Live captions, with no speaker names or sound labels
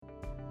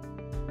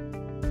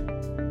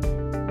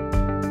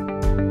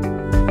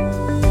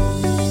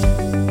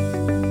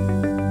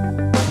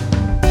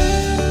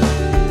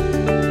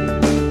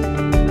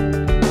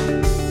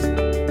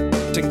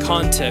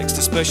context,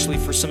 especially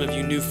for some of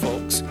you new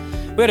folks.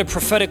 We had a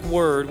prophetic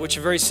word, which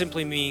very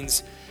simply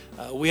means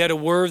we had a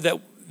word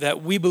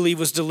that we believe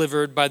was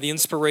delivered by the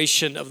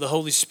inspiration of the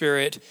Holy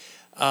Spirit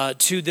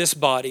to this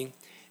body.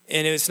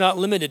 And it's not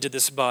limited to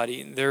this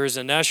body. There is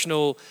a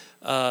national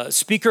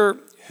speaker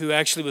who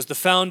actually was the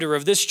founder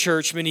of this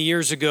church many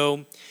years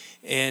ago.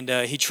 And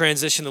he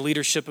transitioned the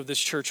leadership of this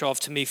church off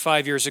to me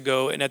 5 years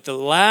ago. And at the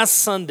last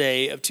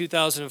Sunday of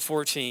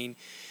 2014,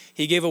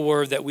 he gave a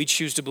word that we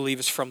choose to believe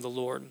is from the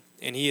Lord.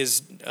 And he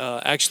is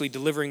actually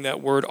delivering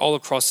that word all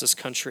across this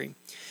country.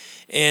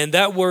 And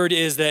that word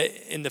is that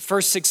in the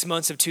first 6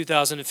 months of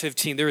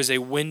 2015, there is a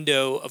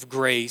window of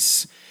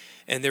grace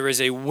and there is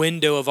a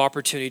window of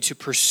opportunity to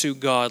pursue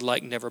God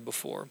like never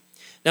before.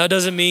 Now, it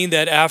doesn't mean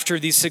that after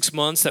these 6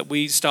 months that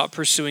we stop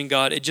pursuing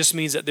God. It just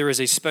means that there is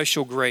a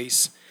special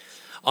grace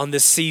on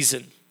this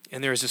season,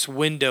 and there is this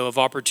window of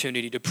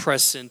opportunity to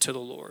press into the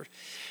Lord.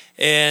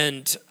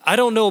 And I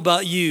don't know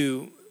about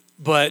you,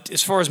 but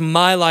as far as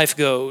my life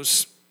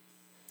goes,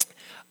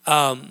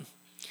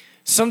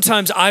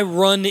 sometimes I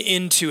run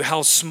into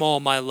how small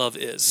my love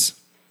is.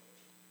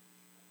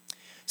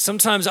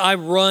 Sometimes I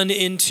run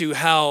into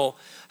how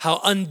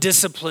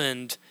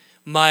undisciplined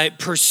my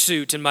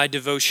pursuit and my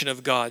devotion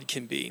of God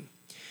can be.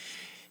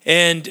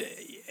 And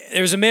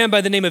there's a man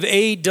by the name of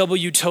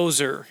A.W.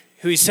 Tozer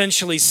who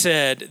essentially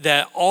said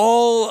that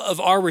all of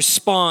our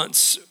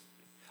response,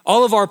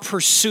 all of our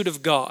pursuit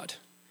of God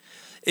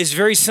is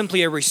very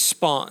simply a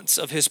response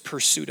of his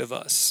pursuit of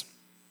us.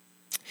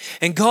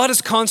 And God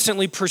is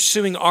constantly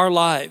pursuing our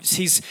lives.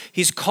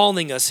 He's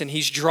calling us and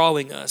he's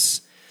drawing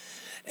us.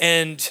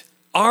 And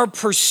our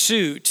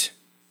pursuit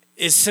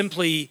is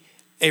simply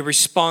a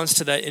response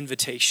to that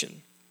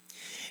invitation.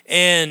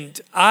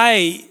 And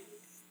I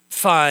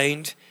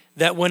find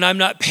that when I'm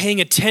not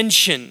paying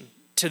attention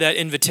to that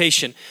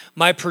invitation,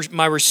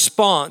 my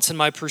response and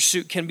my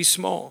pursuit can be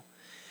small.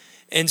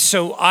 And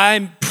so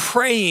I'm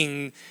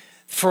praying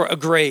for a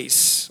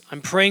grace.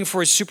 I'm praying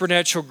for a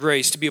supernatural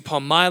grace to be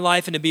upon my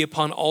life and to be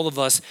upon all of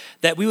us,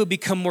 that we would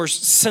become more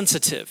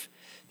sensitive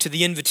to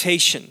the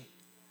invitation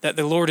that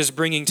the Lord is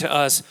bringing to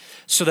us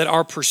so that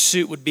our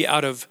pursuit would be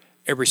out of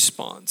a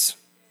response.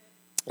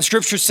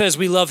 Scripture says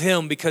we love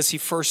him because he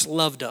first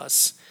loved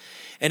us.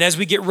 And as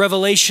we get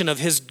revelation of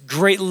his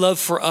great love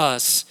for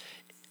us,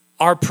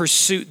 our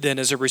pursuit then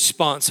is a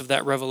response of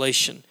that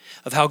revelation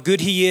of how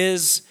good he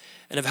is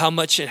and of how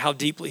much and how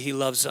deeply he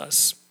loves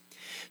us.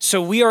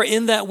 So we are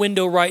in that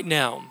window right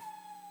now.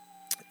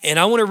 And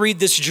I want to read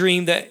this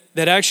dream that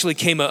actually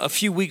came a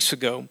few weeks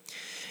ago.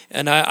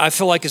 And I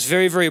feel like it's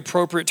very, very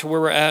appropriate to where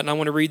we're at. And I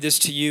want to read this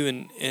to you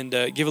and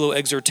give a little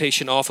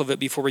exhortation off of it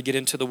before we get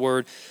into the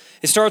word.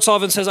 It starts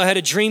off and says, I had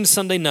a dream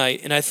Sunday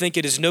night, and I think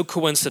it is no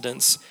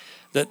coincidence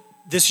that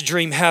this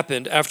dream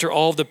happened after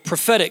all the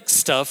prophetic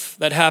stuff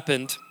that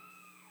happened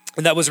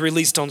and that was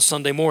released on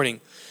Sunday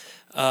morning.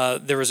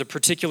 There was a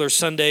particular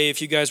Sunday, if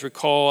you guys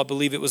recall, I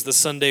believe it was the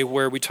Sunday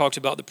where we talked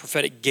about the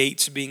prophetic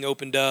gates being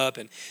opened up,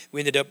 and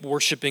we ended up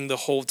worshiping the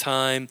whole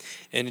time,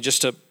 and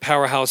just a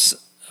powerhouse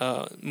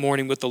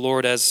morning with the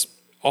Lord, as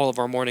all of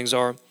our mornings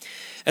are.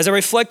 As I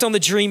reflect on the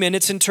dream and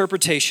its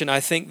interpretation,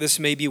 I think this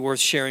may be worth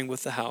sharing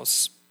with the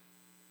house.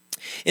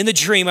 In the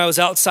dream, I was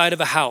outside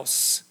of a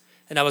house,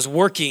 and I was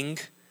working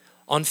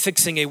on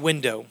fixing a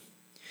window.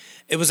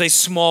 It was a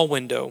small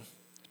window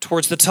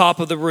towards the top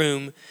of the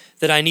room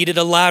that I needed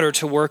a ladder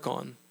to work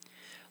on,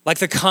 like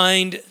the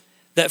kind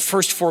that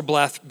first floor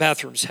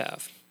bathrooms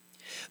have.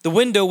 The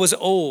window was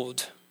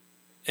old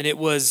and it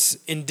was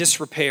in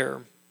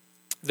disrepair.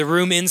 The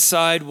room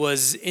inside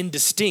was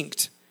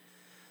indistinct,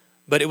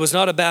 but it was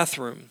not a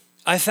bathroom.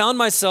 I found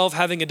myself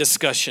having a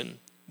discussion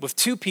with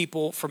two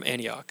people from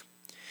Antioch.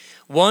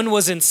 One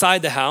was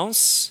inside the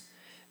house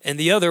and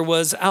the other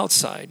was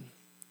outside.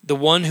 The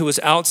one who was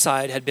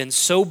outside had been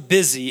so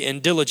busy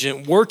and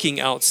diligent working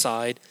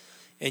outside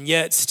and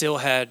yet still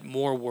had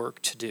more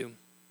work to do.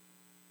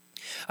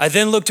 I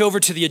then looked over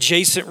to the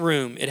adjacent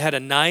room. It had a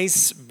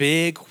nice,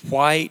 big,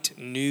 white,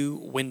 new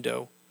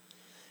window.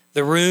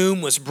 The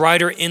room was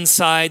brighter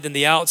inside than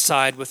the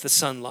outside with the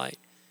sunlight.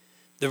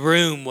 The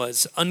room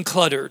was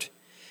uncluttered,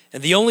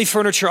 and the only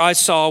furniture I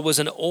saw was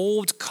an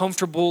old,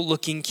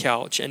 comfortable-looking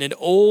couch and an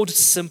old,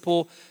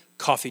 simple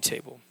coffee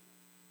table.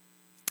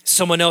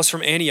 Someone else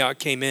from Antioch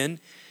came in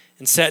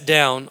and sat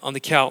down on the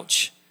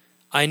couch.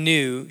 I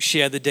knew she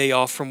had the day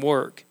off from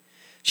work.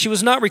 She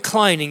was not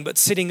reclining, but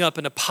sitting up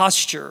in a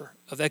posture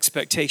of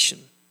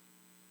expectation.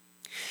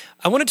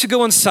 I wanted to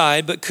go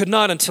inside, but could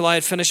not until I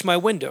had finished my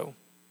window.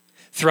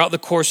 Throughout the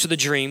course of the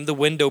dream, the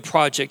window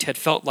project had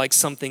felt like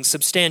something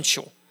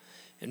substantial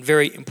and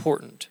very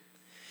important.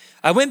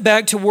 I went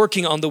back to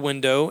working on the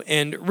window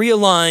and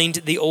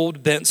realigned the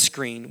old bent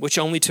screen, which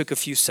only took a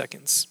few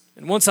seconds.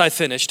 And once I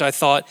finished, I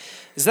thought,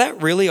 is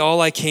that really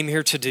all I came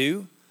here to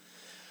do?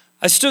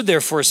 I stood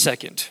there for a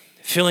second,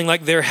 feeling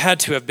like there had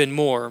to have been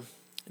more.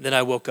 And then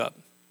I woke up.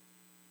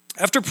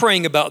 After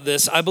praying about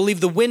this, I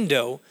believe the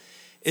window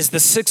is the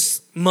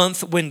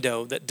 6-month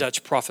window that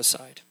Dutch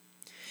prophesied.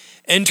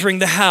 Entering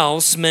the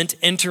house meant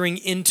entering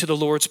into the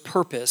Lord's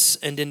purpose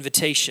and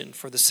invitation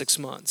for the 6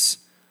 months.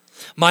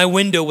 My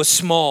window was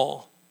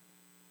small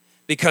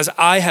because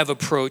I have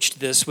approached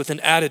this with an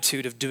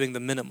attitude of doing the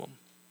minimum.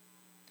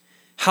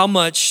 How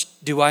much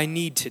do I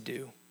need to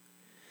do?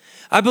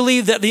 I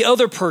believe that the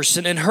other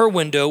person and her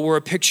window were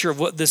a picture of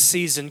what this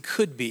season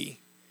could be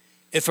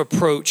if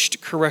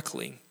approached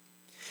correctly.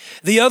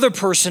 The other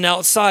person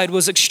outside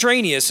was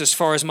extraneous as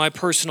far as my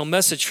personal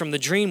message from the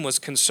dream was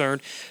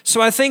concerned,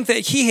 so I think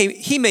that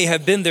he may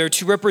have been there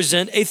to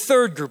represent a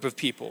third group of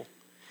people.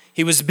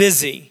 He was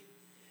busy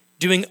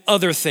doing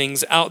other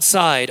things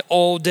outside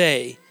all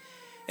day,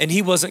 and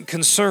he wasn't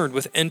concerned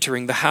with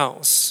entering the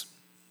house.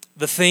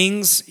 The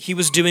things he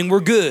was doing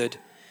were good,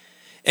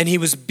 and he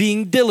was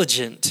being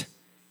diligent,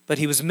 but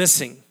he was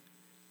missing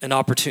an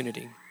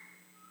opportunity.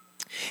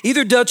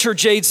 Either Dutch or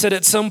Jade said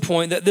at some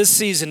point that this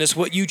season is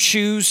what you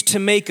choose to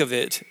make of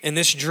it, and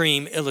this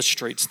dream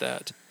illustrates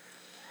that.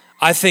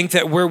 I think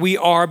that where we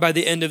are by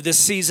the end of this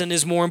season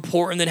is more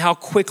important than how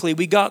quickly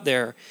we got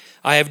there.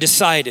 I have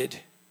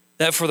decided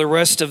that for the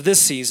rest of this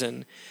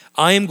season,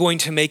 I am going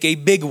to make a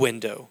big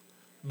window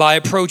by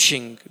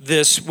approaching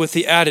this with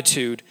the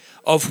attitude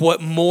of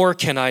what more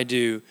can I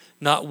do,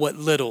 not what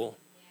little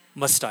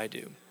must I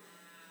do.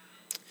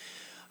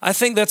 I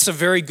think that's a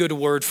very good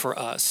word for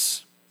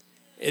us.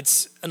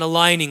 It's an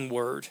aligning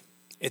word.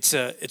 It's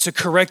a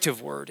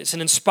corrective word. It's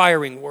an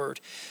inspiring word.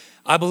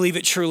 I believe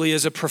it truly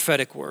is a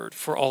prophetic word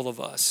for all of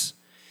us.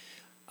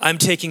 I'm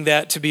taking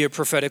that to be a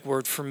prophetic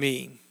word for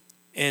me.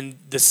 And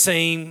the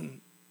same,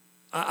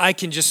 I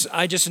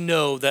just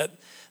know that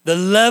the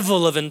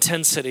level of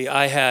intensity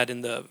I had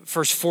in the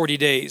first 40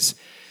 days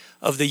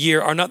of the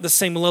year are not the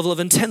same level of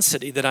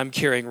intensity that I'm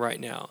carrying right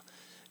now.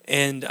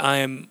 And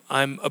I'm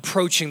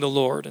approaching the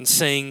Lord and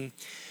saying,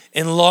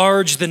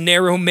 enlarge the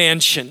narrow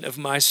mansion of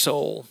my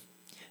soul,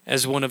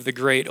 as one of the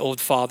great old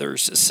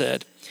fathers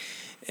said.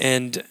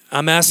 And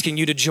I'm asking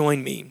you to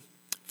join me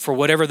for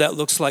whatever that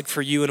looks like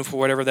for you and for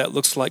whatever that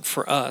looks like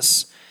for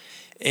us.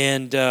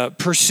 And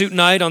Pursuit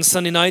Night on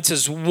Sunday nights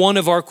is one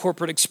of our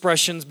corporate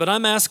expressions, but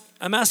I'm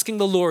asking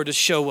the Lord to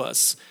show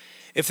us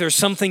if there's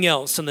something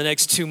else in the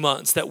next 2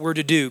 months that we're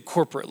to do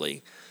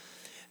corporately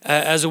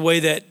as a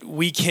way that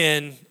we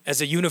can,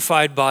 as a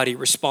unified body,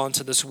 respond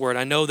to this word.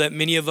 I know that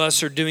many of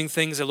us are doing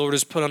things the Lord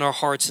has put on our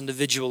hearts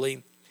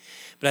individually,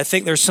 but I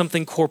think there's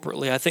something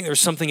corporately. I think there's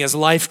something as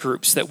life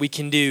groups that we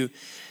can do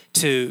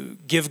to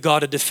give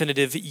God a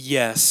definitive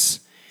yes.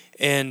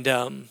 And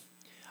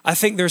I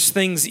think there's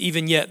things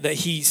even yet that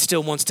he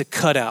still wants to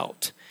cut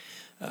out.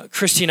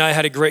 Christy and I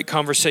had a great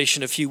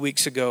conversation a few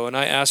weeks ago, and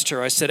I asked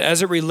her, I said,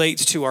 as it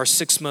relates to our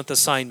 6-month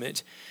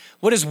assignment,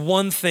 what is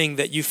one thing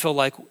that you feel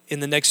like in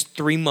the next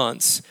 3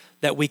 months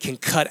that we can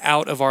cut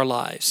out of our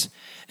lives?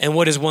 And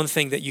what is one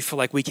thing that you feel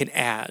like we can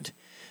add?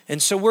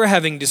 And so we're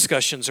having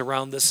discussions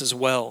around this as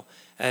well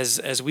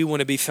as we want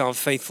to be found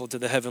faithful to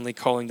the heavenly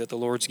calling that the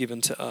Lord's given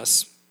to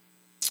us.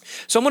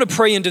 So I'm going to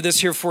pray into this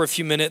here for a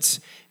few minutes,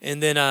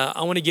 and then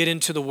I want to get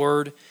into the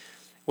word,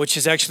 which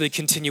is actually a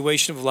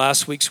continuation of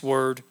last week's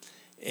word.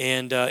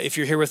 And if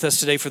you're here with us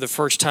today for the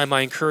first time,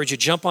 I encourage you,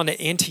 jump onto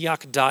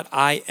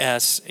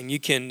Antioch.is, and you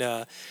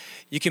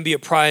can be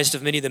apprised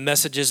of many of the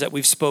messages that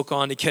we've spoke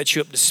on to catch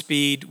you up to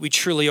speed. We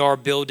truly are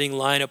building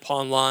line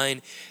upon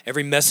line.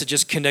 Every message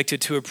is connected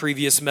to a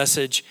previous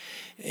message.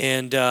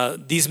 And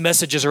these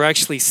messages are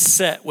actually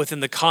set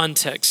within the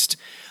context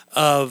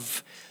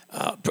of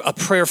a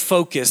prayer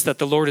focus that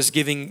the Lord is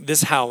giving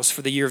this house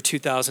for the year of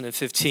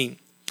 2015.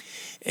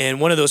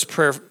 And one of those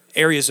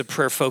areas of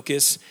prayer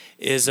focus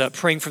is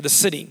praying for the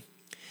city.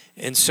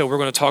 And so we're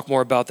going to talk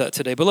more about that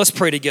today. But let's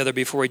pray together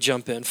before we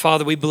jump in.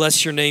 Father, we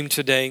bless your name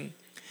today.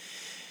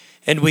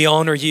 And we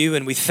honor you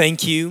and we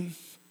thank you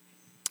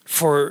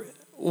for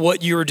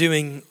what you are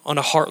doing on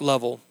a heart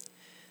level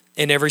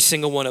in every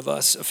single one of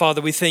us.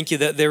 Father, we thank you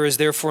that there is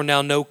therefore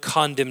now no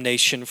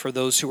condemnation for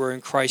those who are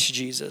in Christ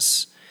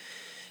Jesus.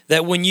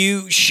 That when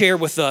you share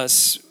with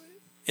us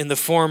in the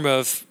form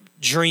of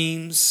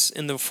dreams,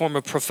 in the form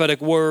of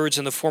prophetic words,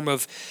 in the form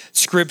of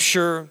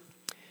scripture,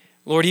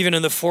 Lord, even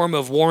in the form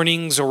of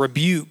warnings or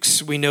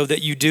rebukes, we know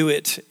that you do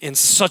it in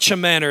such a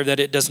manner that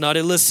it does not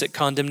elicit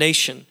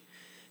condemnation.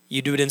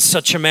 You do it in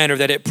such a manner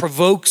that it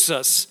provokes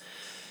us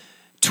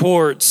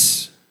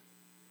towards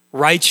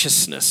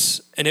righteousness,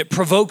 and it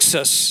provokes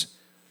us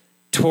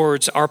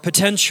towards our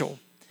potential.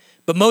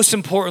 But most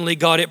importantly,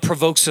 God, it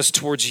provokes us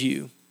towards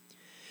you.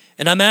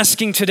 And I'm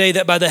asking today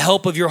that by the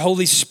help of your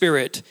Holy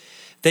Spirit,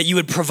 that you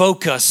would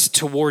provoke us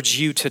towards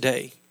you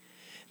today,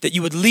 that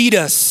you would lead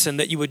us and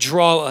that you would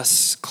draw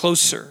us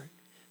closer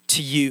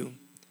to you.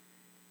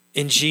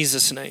 In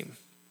Jesus' name.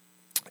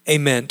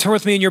 Amen. Turn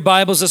with me in your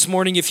Bibles this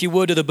morning, if you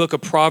would, to the book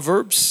of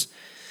Proverbs,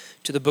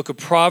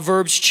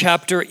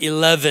 chapter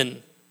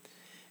 11.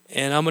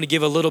 And I'm going to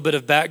give a little bit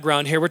of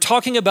background here. We're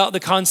talking about the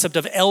concept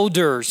of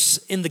elders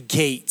in the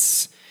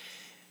gates.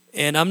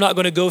 And I'm not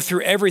going to go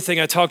through everything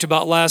I talked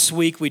about last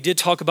week. We did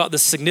talk about the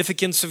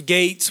significance of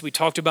gates. We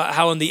talked about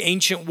how in the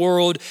ancient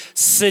world,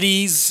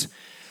 cities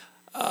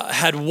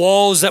had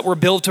walls that were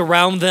built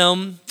around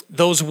them.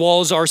 Those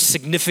walls are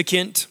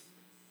significant.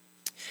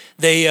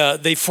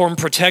 They form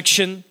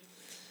protection.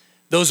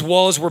 Those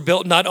walls were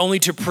built not only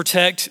to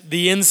protect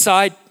the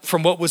inside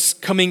from what was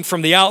coming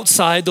from the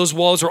outside, those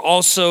walls are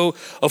also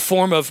a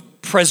form of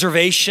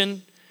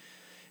preservation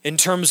in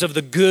terms of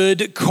the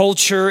good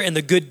culture and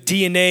the good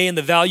DNA and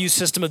the value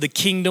system of the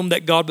kingdom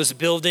that God was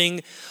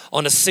building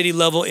on a city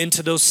level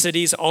into those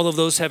cities. All of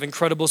those have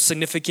incredible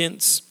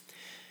significance.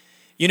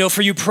 You know,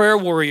 for you prayer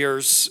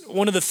warriors,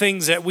 one of the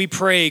things that we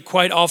pray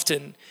quite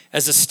often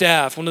as a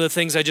staff, one of the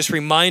things I just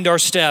remind our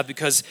staff,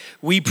 because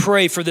we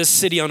pray for this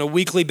city on a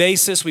weekly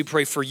basis, we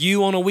pray for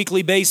you on a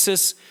weekly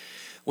basis,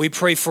 we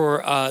pray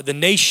for the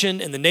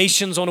nation and the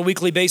nations on a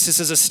weekly basis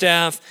as a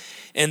staff.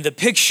 And the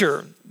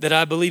picture that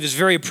I believe is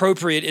very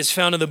appropriate is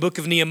found in the book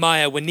of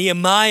Nehemiah, when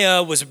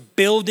Nehemiah was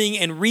building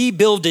and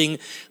rebuilding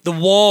the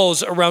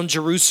walls around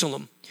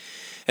Jerusalem.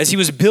 As he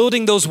was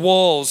building those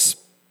walls,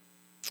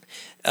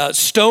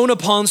 stone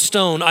upon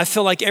stone, I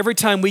feel like every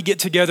time we get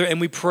together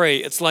and we pray,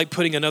 it's like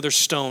putting another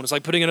stone. It's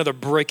like putting another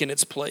brick in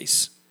its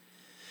place.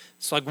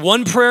 It's like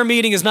one prayer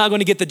meeting is not going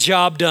to get the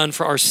job done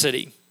for our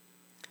city.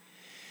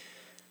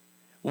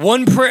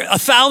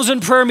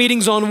 1,000 prayer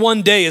meetings on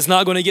one day is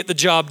not going to get the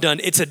job done.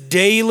 It's a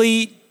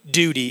daily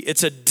duty.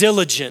 It's a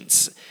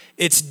diligence.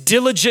 It's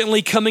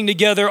diligently coming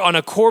together on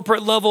a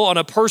corporate level, on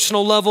a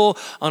personal level,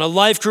 on a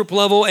life group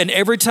level. And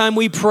every time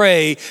we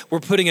pray,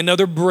 we're putting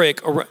another brick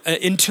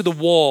into the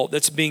wall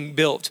that's being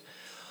built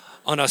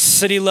on a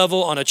city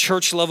level, on a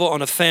church level,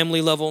 on a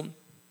family level.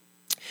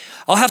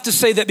 I'll have to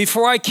say that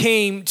before I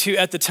came to,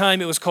 at the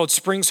time it was called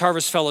Springs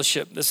Harvest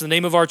Fellowship. This is the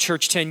name of our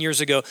church 10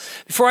 years ago.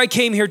 Before I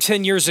came here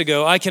 10 years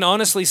ago, I can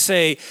honestly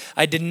say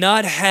I did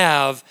not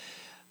have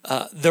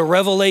the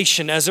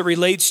revelation as it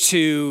relates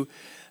to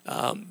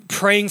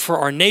praying for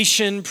our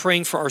nation,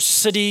 praying for our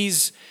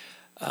cities,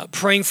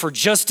 praying for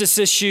justice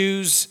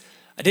issues.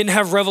 I didn't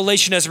have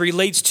revelation as it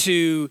relates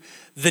to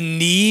the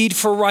need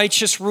for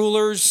righteous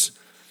rulers,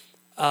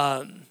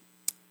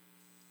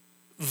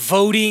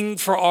 voting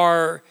for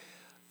our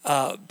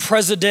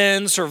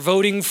presidents or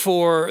voting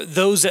for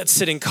those that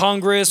sit in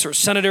Congress or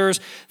senators.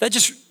 That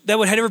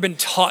had never been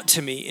taught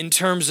to me in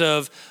terms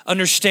of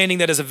understanding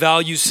that as a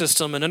value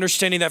system and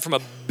understanding that from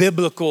a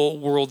biblical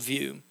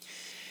worldview.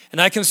 And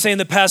I can say in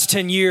the past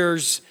 10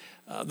 years,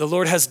 the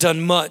Lord has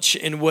done much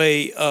in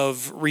way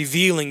of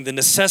revealing the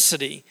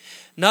necessity,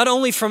 not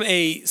only from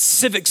a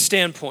civic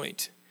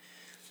standpoint,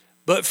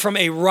 but from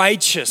a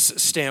righteous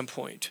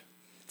standpoint,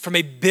 from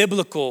a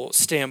biblical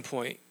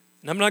standpoint.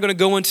 And I'm not going to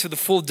go into the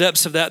full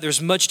depths of that.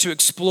 There's much to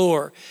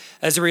explore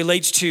as it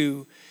relates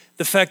to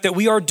the fact that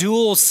we are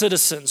dual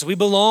citizens. We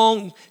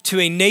belong to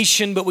a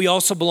nation, but we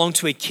also belong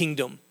to a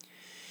kingdom.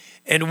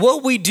 And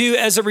what we do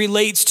as it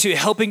relates to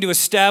helping to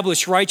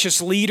establish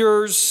righteous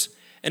leaders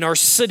in our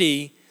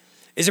city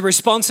is a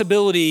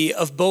responsibility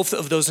of both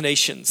of those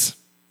nations.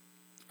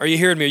 Are you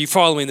hearing me? Are you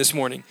following me this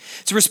morning?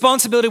 It's a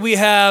responsibility we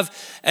have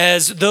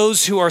as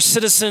those who are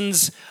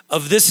citizens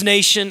of this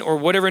nation or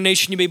whatever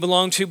nation you may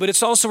belong to, but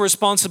it's also a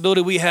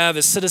responsibility we have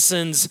as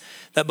citizens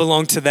that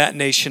belong to that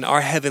nation,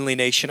 our heavenly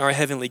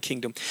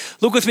kingdom.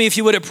 Look with me, if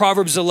you would, at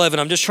Proverbs 11.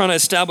 I'm just trying to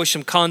establish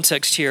some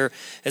context here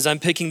as I'm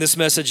picking this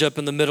message up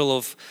in the middle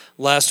of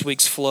last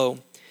week's flow.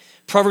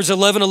 Proverbs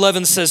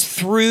 11:11 says,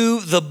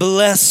 through the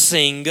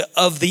blessing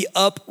of the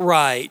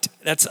upright,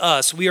 that's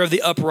us, we are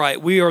the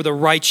upright, we are the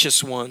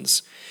righteous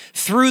ones.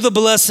 Through the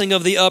blessing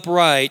of the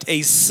upright,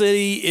 a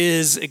city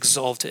is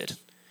exalted.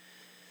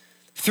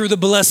 Through the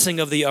blessing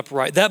of the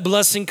upright. That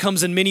blessing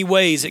comes in many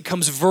ways. It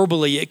comes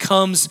verbally.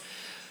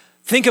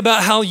 Think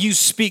about how you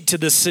speak to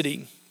this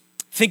city.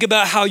 Think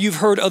about how you've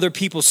heard other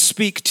people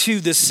speak to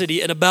this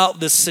city and about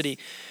this city.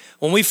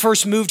 When we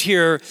first moved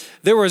here,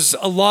 there was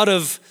a lot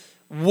of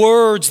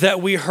words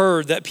that we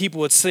heard that people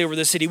would say over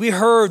the city. We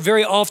heard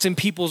very often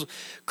people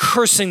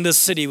cursing this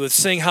city with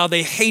saying how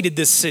they hated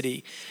this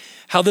city,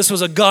 how this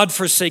was a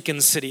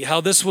God-forsaken city,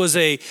 how this was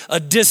a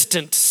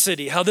distant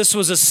city, how this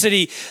was a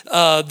city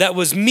that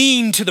was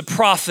mean to the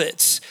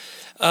prophets.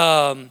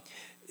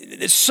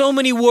 So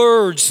many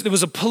words. It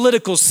was a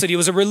political city. It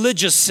was a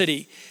religious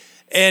city.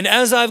 And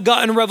as I've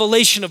gotten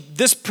revelation of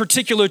this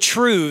particular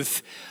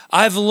truth,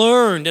 I've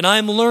learned, and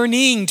I'm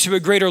learning to a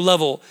greater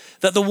level,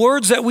 that the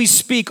words that we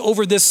speak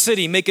over this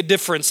city make a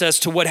difference as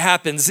to what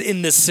happens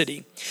in this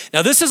city.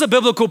 Now, this is a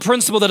biblical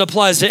principle that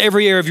applies to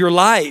every area of your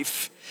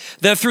life,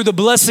 that through the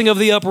blessing of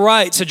the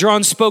upright, so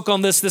John spoke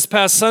on this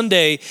past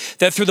Sunday,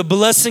 that through the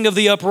blessing of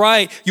the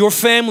upright, your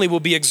family will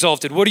be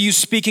exalted. What are you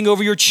speaking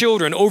over your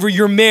children, over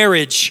your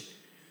marriage?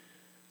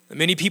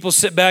 Many people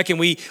sit back and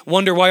we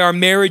wonder why our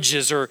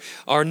marriages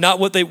are not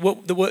what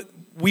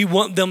we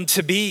want them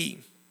to be.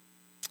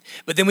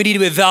 But then we need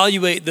to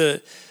evaluate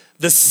the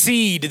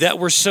seed that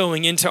we're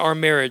sowing into our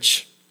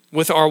marriage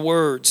with our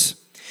words.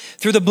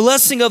 Through the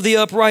blessing of the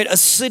upright, a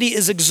city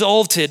is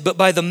exalted, but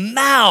by the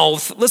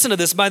mouth, listen to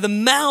this, by the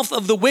mouth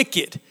of the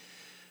wicked,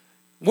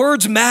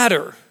 words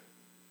matter.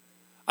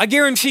 I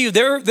guarantee you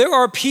there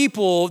are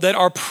people that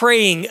are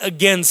praying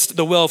against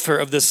the welfare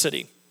of this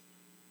city.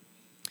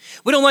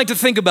 We don't like to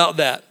think about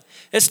that.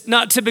 It's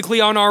not typically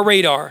on our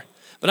radar.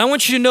 But I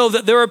want you to know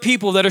that there are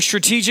people that are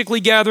strategically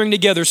gathering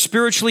together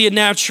spiritually and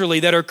naturally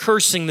that are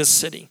cursing this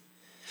city.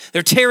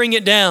 They're tearing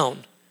it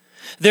down.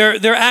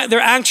 They're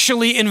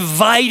actually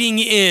inviting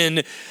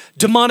in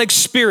demonic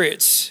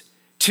spirits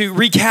to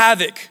wreak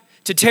havoc,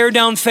 to tear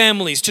down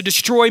families, to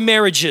destroy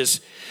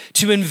marriages,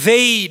 to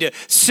invade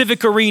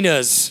civic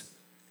arenas,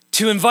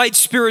 to invite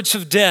spirits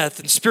of death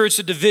and spirits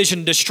of division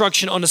and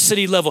destruction on a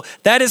city level.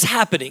 That is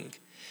happening.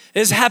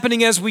 It is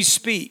happening as we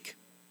speak.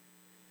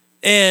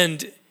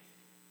 And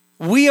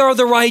we are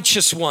the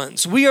righteous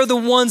ones. We are the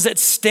ones that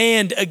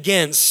stand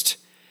against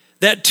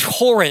that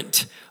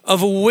torrent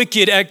of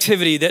wicked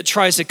activity that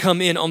tries to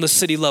come in on the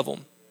city level.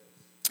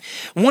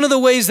 One of the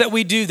ways that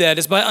we do that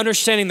is by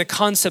understanding the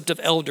concept of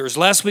elders.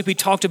 Last week we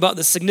talked about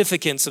the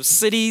significance of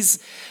cities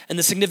and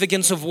the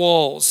significance of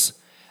walls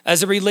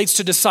as it relates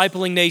to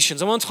discipling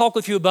nations. I want to talk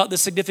with you about the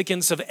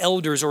significance of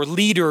elders or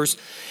leaders,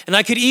 and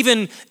I could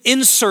even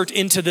insert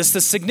into this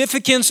the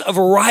significance of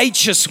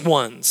righteous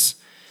ones.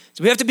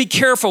 So we have to be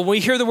careful. When we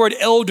hear the word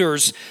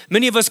elders,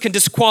 many of us can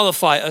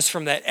disqualify us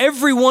from that.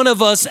 Every one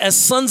of us as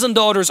sons and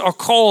daughters are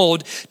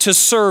called to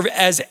serve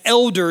as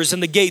elders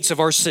in the gates of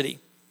our city.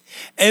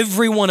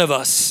 Every one of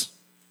us.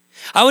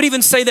 I would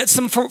even say that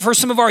for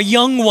some of our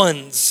young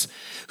ones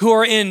who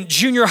are in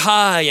junior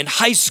high and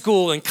high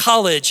school and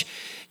college,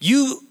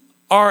 you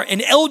are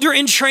an elder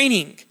in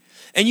training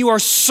and you are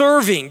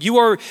serving. You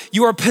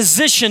are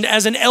positioned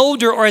as an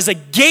elder or as a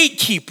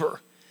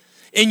gatekeeper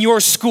in your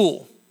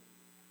school.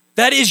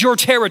 That is your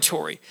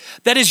territory.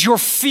 That is your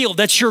field.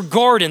 That's your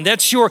garden.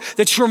 That's your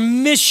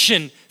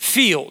mission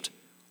field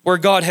where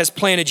God has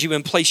planted you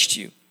and placed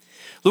you.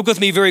 Look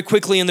with me very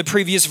quickly in the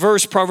previous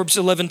verse, Proverbs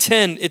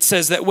 11:10. It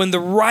says that when the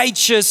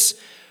righteous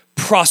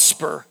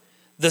prosper,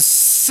 the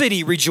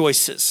city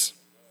rejoices.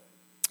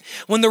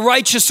 When the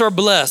righteous are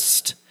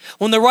blessed,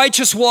 when the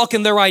righteous walk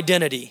in their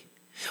identity,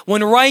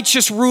 when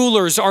righteous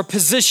rulers are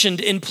positioned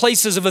in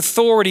places of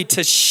authority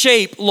to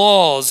shape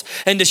laws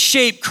and to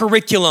shape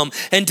curriculum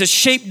and to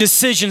shape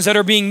decisions that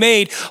are being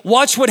made,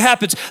 watch what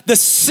happens. The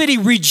city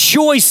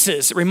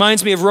rejoices. It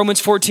reminds me of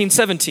Romans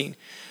 14:17,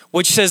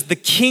 which says the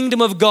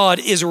kingdom of God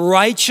is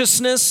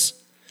righteousness,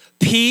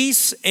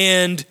 peace,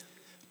 and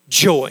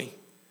joy.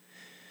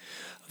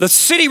 The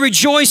city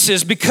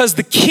rejoices because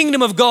the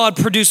kingdom of God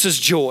produces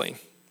joy.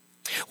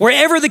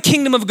 Wherever the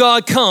kingdom of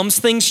God comes,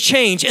 things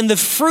change. And the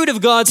fruit of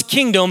God's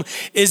kingdom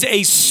is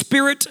a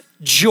spirit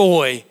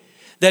joy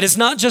that is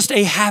not just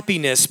a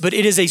happiness, but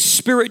it is a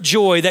spirit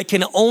joy that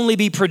can only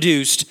be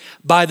produced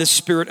by the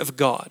Spirit of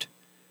God.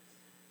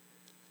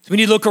 We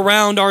need to look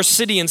around our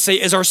city and say,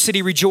 is our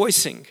city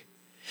rejoicing?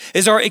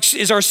 Is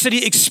our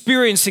city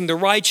experiencing the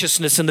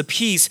righteousness and the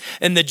peace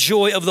and the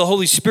joy of the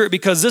Holy Spirit?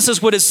 Because this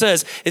is what it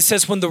says. It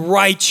says when the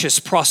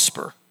righteous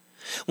prosper,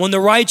 when the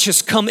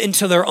righteous come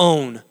into their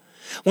own,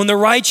 when the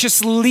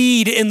righteous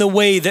lead in the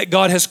way that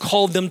God has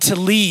called them to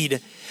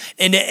lead.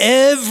 In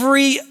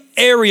every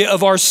area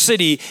of our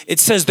city, it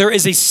says there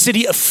is a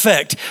city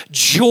effect.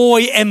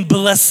 Joy and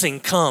blessing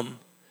come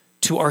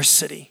to our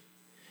city.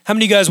 How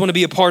many of you guys want to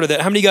be a part of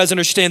that? How many of you guys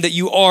understand that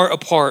you are a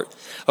part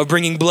of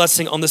bringing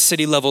blessing on the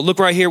city level? Look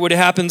right here what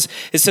happens.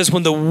 It says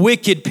when the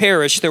wicked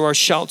perish, there are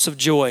shouts of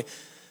joy.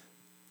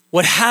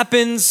 What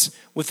happens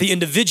with the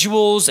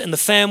individuals and the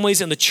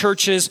families and the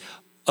churches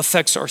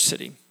affects our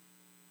city.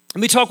 Let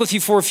me talk with you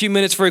for a few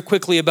minutes very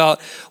quickly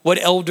about what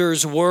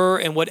elders were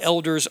and what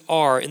elders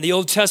are. In the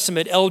Old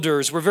Testament,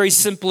 elders were very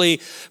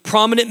simply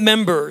prominent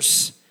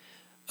members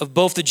of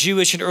both the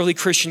Jewish and early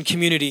Christian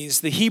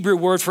communities. The Hebrew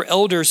word for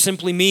elder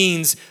simply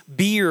means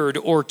beard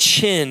or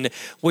chin,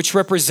 which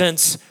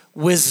represents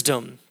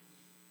wisdom.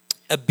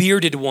 A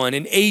bearded one,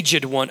 an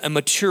aged one, a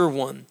mature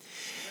one.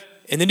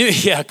 In the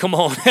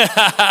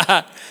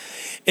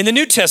In the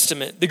New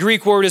Testament, the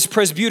Greek word is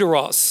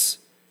presbyteros,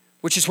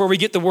 which is where we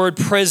get the word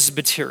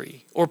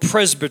presbytery or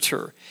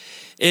presbyter.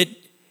 It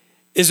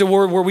is a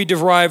word where we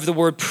derive the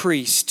word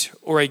priest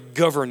or a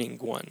governing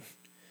one.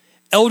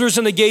 Elders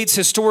in the gates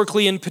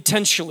historically and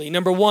potentially.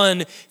 Number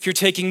one, if you're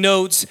taking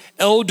notes,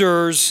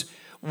 elders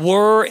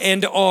were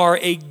and are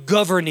a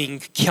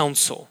governing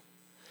council.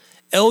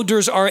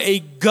 Elders are a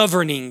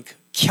governing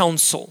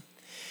council.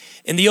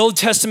 In the Old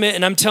Testament,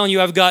 and I'm telling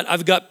you, I've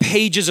got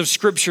pages of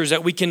scriptures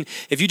that we can,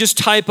 if you just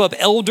type up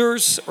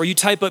elders or you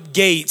type up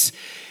gates,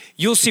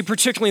 you'll see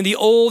particularly in the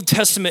Old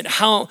Testament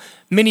how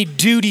many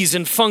duties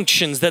and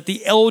functions that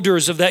the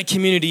elders of that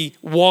community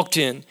walked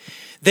in.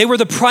 They were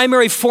the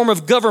primary form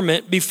of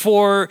government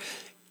before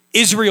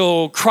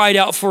Israel cried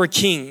out for a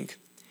king.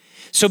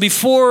 So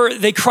before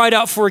they cried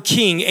out for a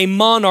king, a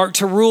monarch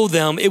to rule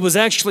them, it was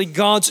actually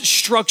God's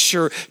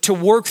structure to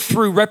work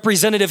through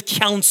representative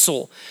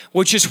council,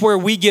 which is where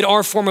we get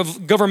our form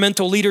of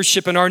governmental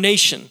leadership in our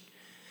nation.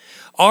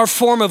 Our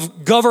form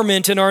of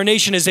government in our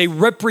nation is a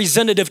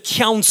representative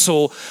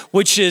council,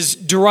 which is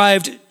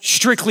derived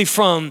strictly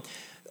from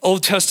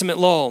Old Testament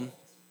law.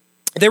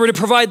 They were to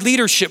provide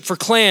leadership for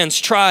clans,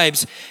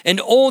 tribes, and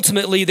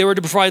ultimately they were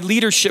to provide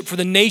leadership for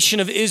the nation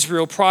of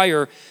Israel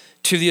prior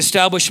to the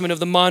establishment of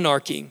the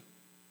monarchy.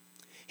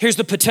 Here's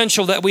the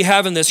potential that we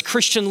have in this: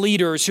 Christian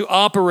leaders who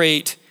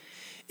operate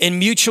in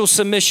mutual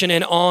submission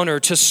and honor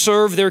to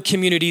serve their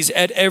communities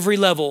at every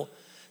level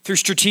through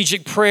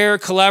strategic prayer,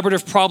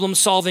 collaborative problem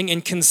solving,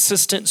 and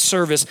consistent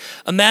service.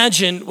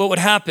 Imagine what would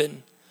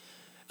happen.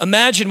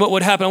 Imagine what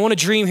would happen. I want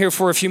to dream here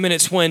for a few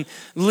minutes when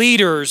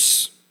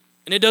leaders,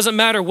 and it doesn't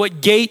matter what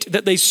gate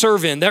that they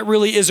serve in, that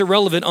really is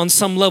irrelevant on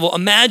some level.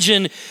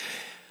 Imagine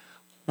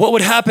what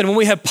would happen when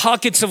we have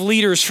pockets of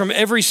leaders from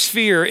every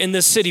sphere in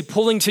this city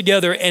pulling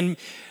together and,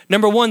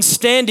 number one,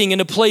 standing in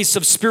a place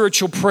of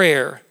spiritual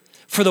prayer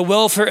for the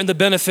welfare and the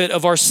benefit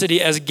of our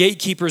city as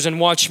gatekeepers and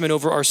watchmen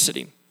over our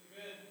city.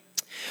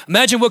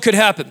 Imagine what could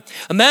happen.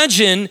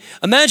 Imagine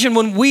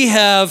when we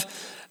have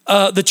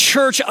the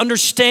church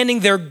understanding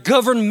their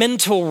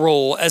governmental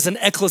role as an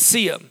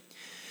ecclesia,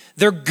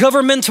 their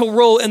governmental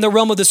role in the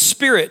realm of the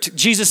Spirit.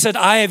 Jesus said,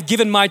 I have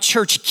given my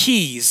church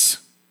keys.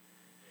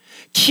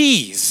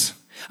 Keys.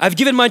 I've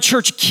given my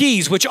church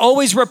keys, which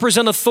always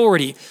represent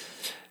authority.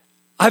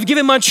 I've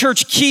given my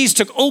church keys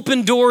to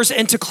open doors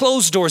and to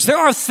close doors. There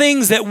are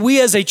things that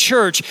we as a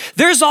church,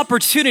 there's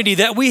opportunity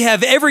that we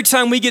have every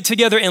time we get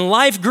together in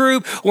life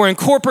group or in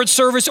corporate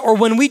service, or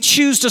when we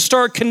choose to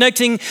start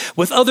connecting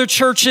with other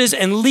churches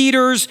and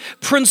leaders,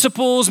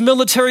 principals,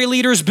 military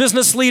leaders,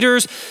 business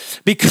leaders.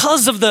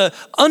 Because of the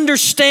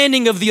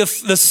understanding of the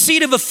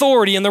seat of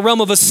authority in the realm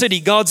of a city,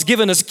 God's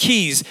given us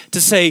keys to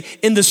say,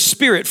 in the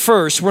Spirit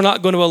first, we're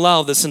not going to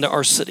allow this into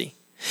our city.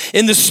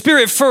 In the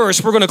Spirit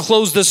first, we're going to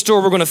close this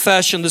door, we're going to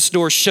fashion this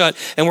door shut,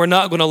 and we're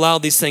not going to allow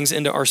these things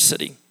into our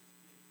city.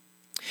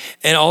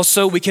 And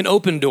also, we can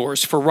open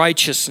doors for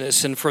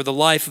righteousness and for the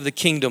life of the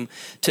kingdom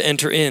to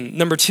enter in.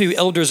 Number two,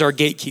 elders are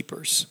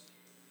gatekeepers.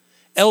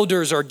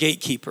 Elders are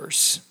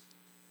gatekeepers.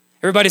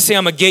 Everybody say,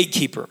 I'm a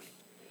gatekeeper.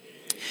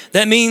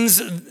 That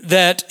means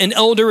that an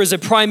elder is a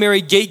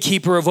primary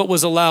gatekeeper of what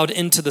was allowed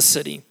into the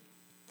city.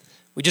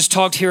 We just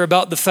talked here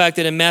about the fact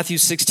that in Matthew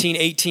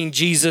 16:18,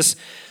 Jesus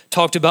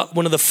talked about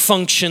one of the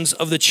functions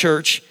of the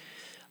church.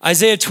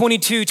 Isaiah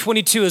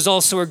 22:22 is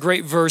also a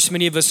great verse.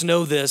 Many of us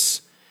know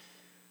this.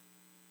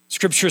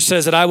 Scripture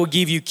says that I will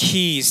give you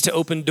keys to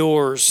open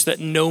doors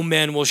that no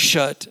man will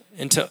shut,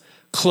 and to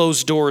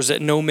close doors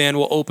that no man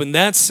will open.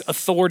 That's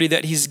authority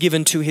that he's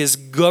given to his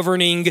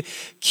governing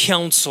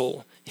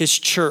council, his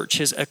church,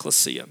 his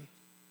ecclesia.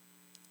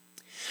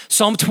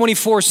 Psalm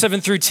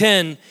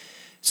 24:7-10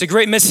 is a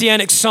great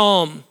messianic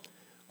psalm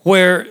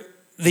where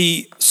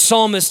the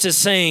psalmist is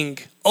saying,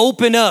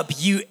 open up,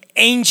 you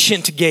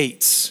ancient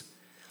gates,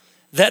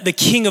 that the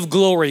King of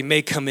glory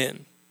may come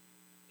in.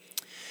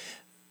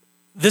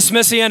 This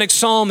messianic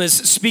psalm is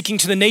speaking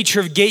to the nature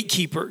of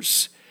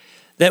gatekeepers,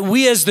 that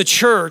we as the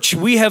church,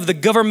 we have the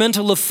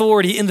governmental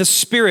authority in the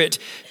Spirit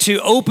to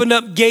open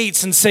up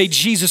gates and say,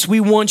 Jesus, we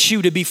want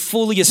you to be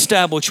fully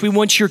established. We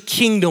want your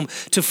kingdom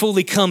to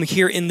fully come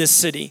here in this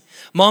city.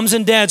 Moms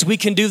and dads, we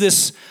can do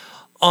this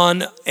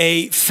on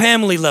a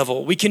family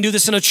level. We can do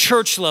this on a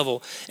church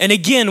level. And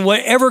again,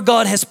 wherever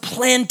God has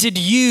planted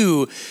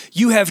you,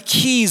 you have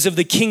keys of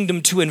the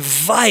kingdom to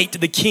invite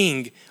the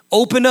King.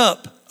 Open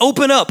up,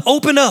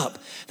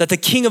 that the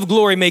King of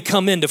glory may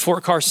come into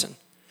Fort Carson.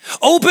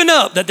 Open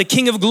up that the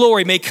King of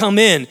glory may come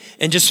in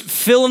and just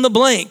fill in the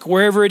blank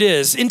wherever it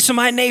is, into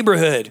my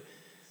neighborhood,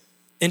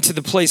 into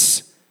the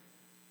place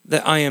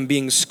that I am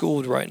being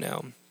schooled right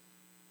now.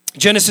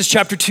 Genesis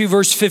chapter 2,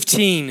 verse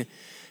 15.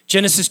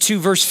 Genesis 2,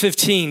 verse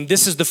 15.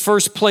 This is the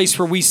first place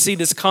where we see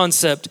this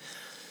concept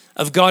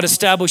of God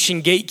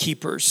establishing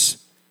gatekeepers.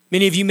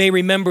 Many of you may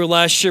remember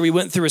last year we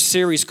went through a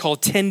series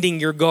called Tending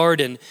Your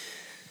Garden.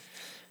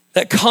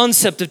 That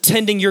concept of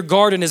tending your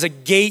garden is a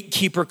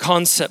gatekeeper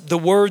concept. The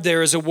word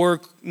there is a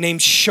word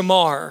named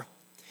shamar.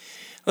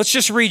 Let's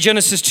just read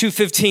Genesis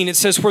 2:15. It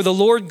says, where the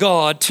Lord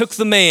God took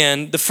the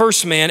man, the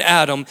first man,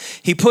 Adam,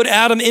 he put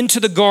Adam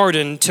into the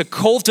garden to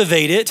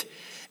cultivate it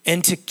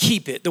and to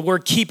keep it. The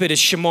word keep it is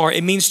shamar.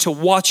 It means to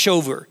watch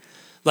over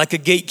like a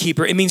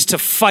gatekeeper. It means to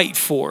fight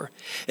for.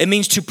 It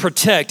means to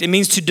protect. It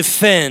means to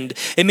defend.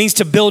 It means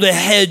to build a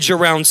hedge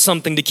around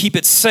something, to keep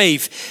it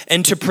safe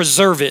and to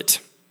preserve it.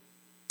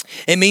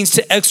 It means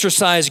to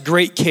exercise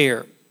great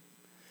care.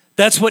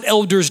 That's what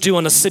elders do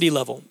on a city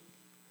level.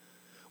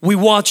 We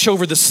watch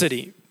over the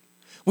city.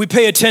 We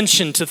pay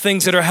attention to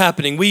things that are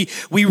happening. We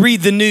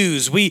read the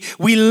news. We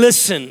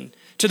listen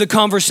to the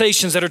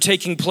conversations that are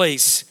taking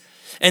place.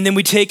 And then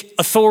we take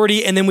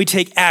authority and then we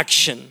take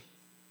action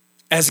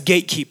as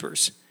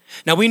gatekeepers.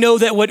 Now we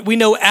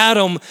know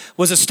Adam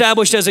was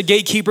established as a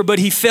gatekeeper, but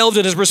he failed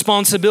in his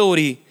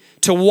responsibility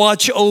to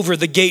watch over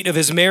the gate of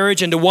his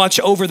marriage and to watch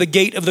over the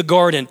gate of the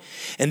garden.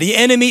 And the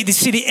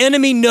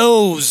enemy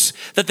knows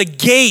that the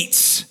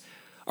gates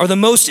are the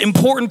most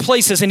important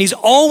places, and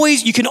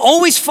you can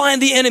always find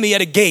the enemy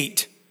at a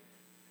gate.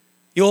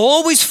 You'll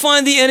always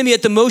find the enemy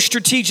at the most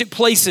strategic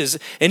places.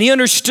 And he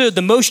understood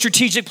the most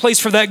strategic place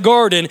for that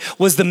garden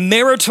was the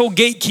marital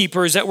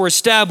gatekeepers that were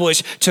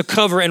established to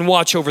cover and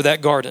watch over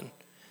that garden.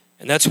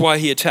 And that's why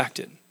he attacked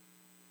it.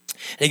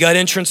 And he got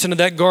entrance into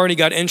that garden. He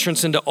got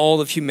entrance into all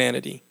of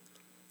humanity.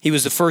 He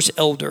was the first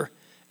elder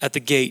at the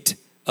gate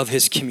of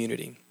his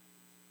community.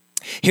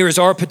 Here is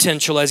our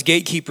potential as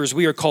gatekeepers.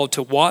 We are called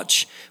to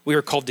watch, we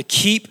are called to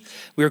keep,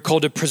 we are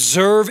called to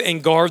preserve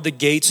and guard the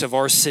gates of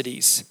our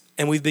cities.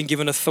 And we've been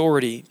given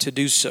authority to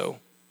do so.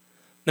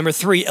 Number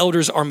 3,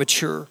 elders are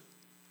mature.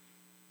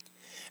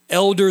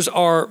 Elders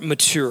are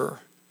mature.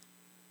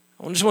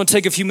 I just want to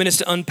take a few minutes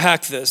to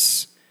unpack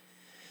this.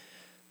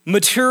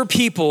 Mature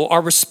people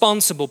are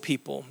responsible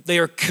people. They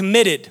are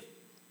committed.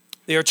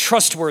 They are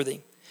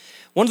trustworthy.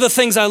 One of the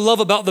things I love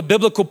about the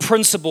biblical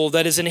principle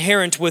that is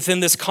inherent within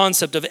this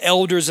concept of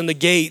elders in the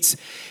gates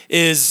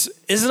is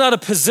not a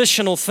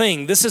positional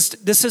thing. This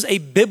is a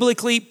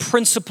biblically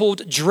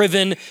principled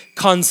driven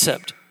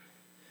concept.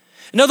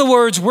 In other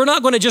words, we're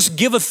not going to just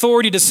give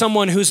authority to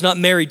someone who's not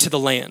married to the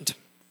land.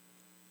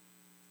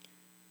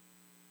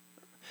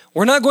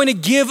 We're not going to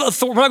give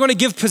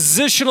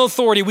positional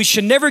authority. We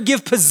should never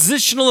give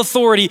positional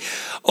authority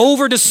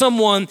over to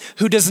someone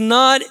who does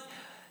not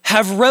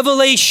have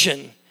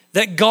revelation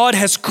that God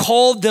has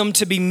called them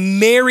to be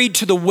married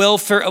to the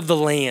welfare of the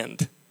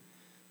land.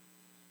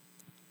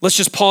 Let's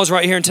just pause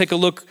right here and take a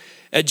look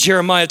at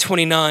Jeremiah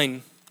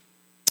 29.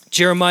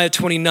 Jeremiah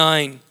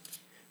 29,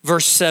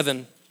 verse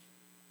 7.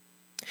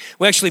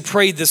 We actually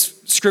prayed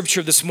this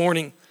scripture this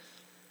morning.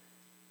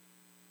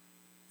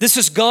 This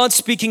is God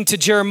speaking to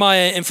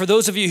Jeremiah, and for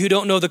those of you who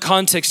don't know the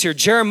context here,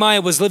 Jeremiah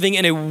was living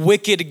in a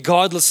wicked,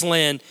 godless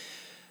land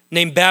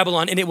named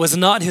Babylon, and it was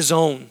not his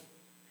own.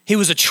 He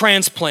was a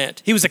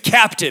transplant. He was a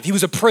captive. He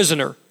was a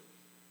prisoner. I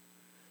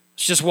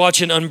was just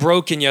watching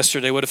Unbroken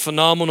yesterday. What a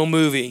phenomenal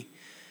movie.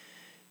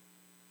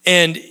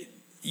 And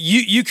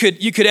you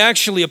could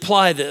actually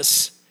apply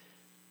this.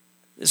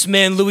 This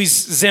man, Louis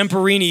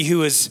Zamperini,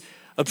 who is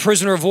a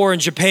prisoner of war in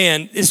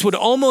Japan, this would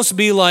almost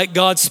be like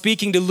God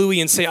speaking to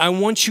Louis and say, I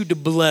want you to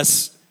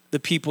bless the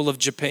people of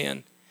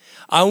Japan.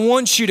 I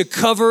want you to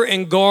cover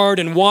and guard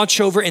and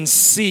watch over and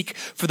seek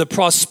for the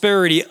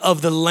prosperity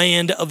of the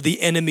land of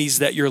the enemies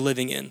that you're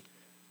living in.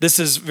 This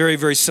is very,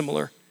 very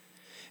similar.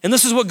 And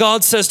this is what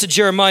God says to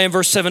Jeremiah in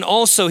verse 7.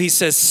 Also, he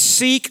says,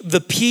 seek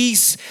the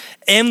peace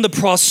and the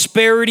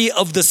prosperity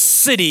of the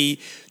city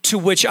to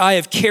which I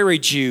have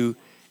carried you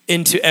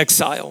into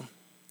exile.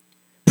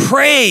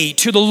 Pray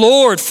to the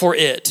Lord for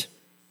it.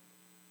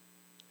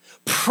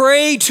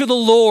 Pray to the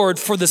Lord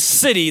for the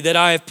city that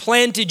I have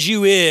planted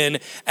you in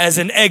as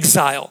an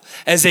exile,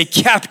 as a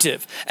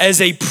captive, as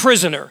a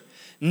prisoner.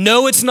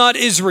 No, it's not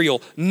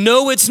Israel.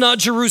 No, it's not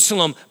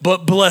Jerusalem,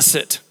 but bless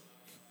it.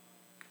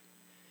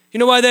 You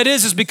know why that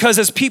is? Is because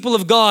as people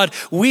of God,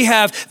 we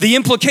have, the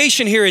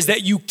implication here is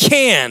that you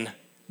can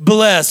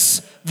bless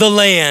the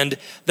land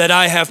that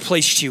I have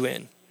placed you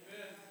in.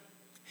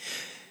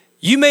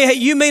 You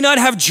may not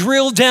have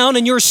drilled down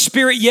in your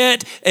spirit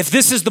yet if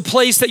this is the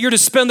place that you're to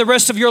spend the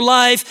rest of your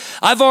life.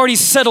 I've already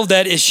settled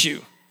that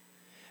issue.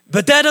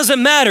 But that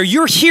doesn't matter.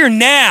 You're here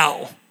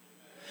now.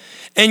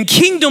 And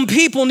kingdom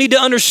people need to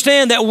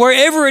understand that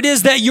wherever it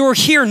is that you're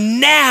here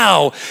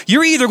now,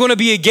 you're either going to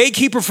be a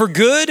gatekeeper for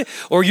good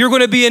or you're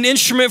going to be an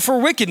instrument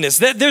for wickedness.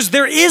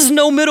 There is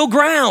no middle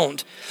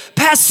ground.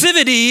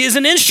 Passivity is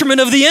an instrument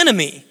of the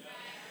enemy.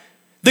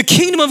 The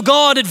kingdom of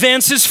God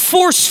advances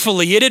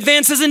forcefully. It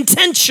advances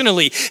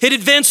intentionally. It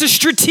advances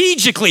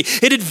strategically.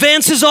 It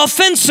advances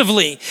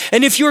offensively.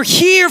 And if you're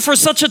here for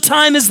such a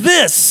time as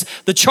this,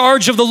 the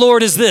charge of the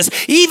Lord is this.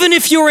 Even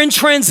if you're in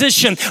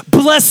transition,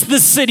 bless the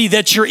city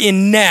that you're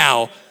in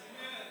now.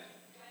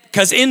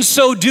 Because in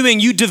so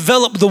doing, you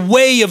develop the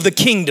way of the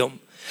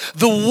kingdom.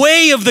 The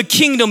way of the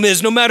kingdom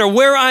is no matter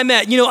where I'm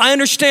at. You know, I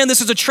understand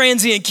this is a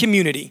transient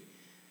community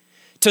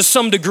to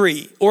some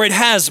degree, or it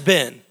has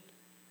been.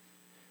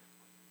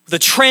 The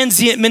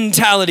transient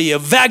mentality, a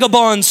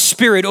vagabond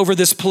spirit over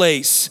this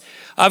place.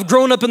 I've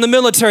grown up in the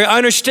military. I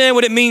understand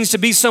what it means to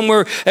be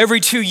somewhere every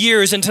 2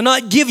 years and to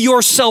not give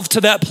yourself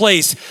to that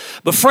place.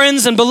 But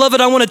friends and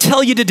beloved, I want to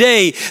tell you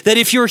today that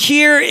if you're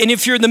here and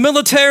if you're in the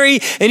military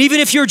and even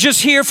if you're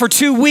just here for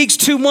 2 weeks,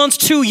 2 months,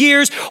 2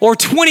 years, or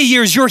 20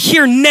 years, you're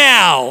here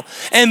now.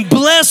 And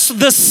bless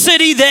the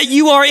city that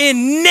you are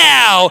in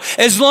now.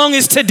 As long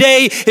as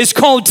today is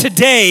called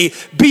today,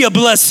 be a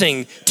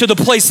blessing to the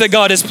place that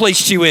God has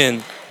placed you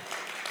in.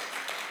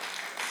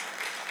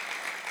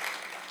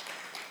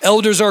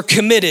 Elders are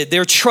committed.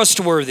 They're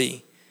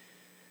trustworthy.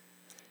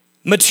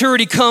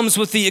 Maturity comes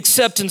with the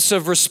acceptance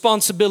of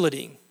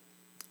responsibility.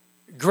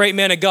 A great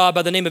man of God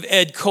by the name of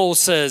Ed Cole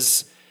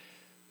says,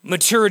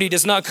 maturity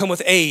does not come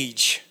with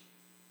age.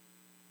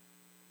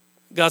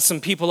 Got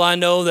some people I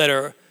know that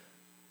are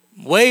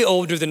way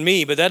older than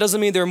me, but that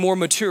doesn't mean they're more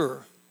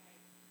mature.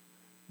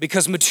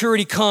 Because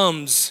maturity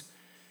comes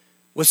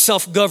with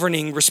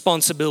self-governing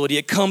responsibility.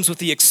 It comes with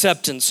the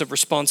acceptance of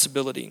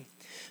responsibility.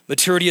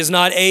 Maturity is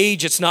not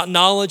age, it's not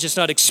knowledge, it's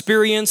not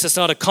experience, it's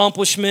not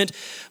accomplishment.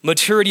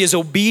 Maturity is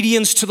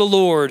obedience to the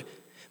Lord.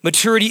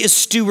 Maturity is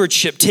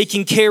stewardship,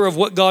 taking care of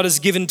what God has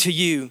given to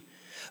you,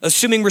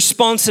 assuming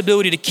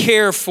responsibility to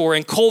care for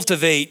and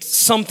cultivate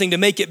something to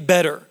make it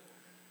better.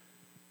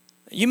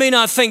 You may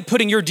not think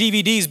putting your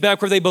DVDs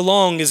back where they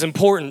belong is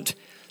important,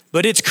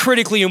 but it's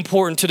critically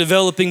important to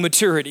developing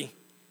maturity.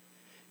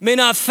 May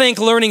not think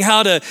learning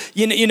how to,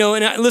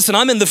 listen,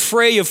 I'm in the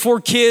fray of 4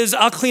 kids.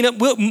 I'll clean up,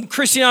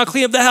 Christy and I'll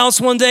clean up the house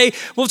one day.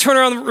 We'll turn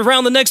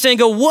around the next day and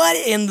go, what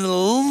in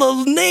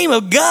the name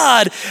of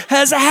God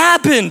has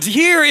happened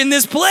here in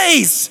this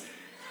place?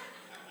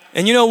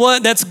 And you know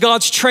what? That's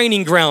God's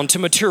training ground to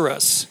mature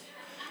us.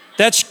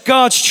 That's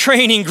God's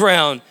training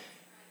ground.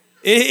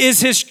 It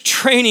is his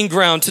training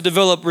ground to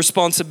develop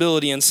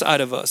responsibility inside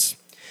of us.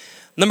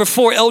 Number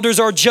 4, elders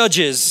are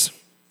judges.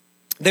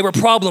 They were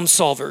problem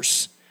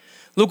solvers.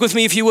 Look with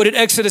me, if you would, at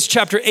Exodus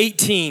chapter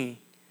 18.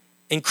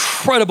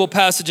 Incredible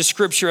passage of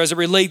scripture as it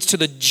relates to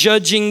the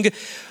judging,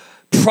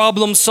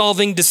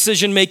 problem-solving,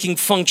 decision-making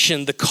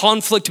function, the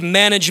conflict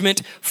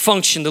management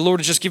function. The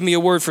Lord has just given me a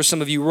word for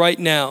some of you right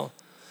now.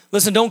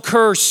 Listen, don't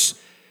curse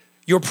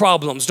your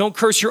problems. Don't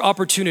curse your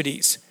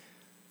opportunities.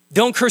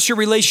 Don't curse your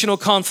relational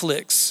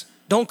conflicts.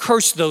 Don't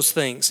curse those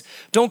things.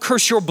 Don't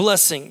curse your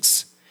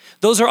blessings.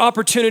 Those are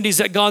opportunities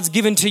that God's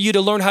given to you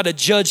to learn how to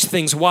judge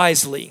things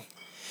wisely.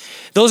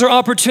 Those are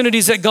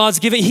opportunities that God's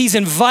given. He's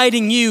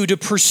inviting you to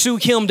pursue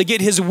him, to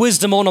get his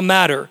wisdom on a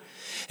matter.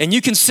 And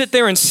you can sit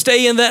there and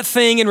stay in that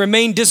thing and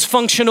remain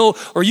dysfunctional,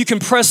 or you can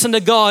press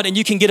into God and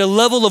you can get a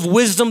level of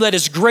wisdom that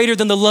is greater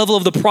than the level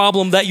of the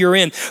problem that you're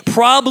in.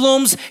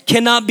 Problems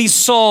cannot be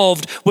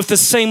solved with the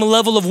same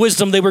level of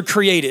wisdom they were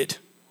created.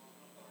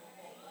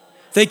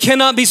 They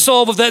cannot be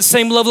solved with that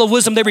same level of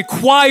wisdom. They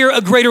require a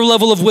greater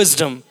level of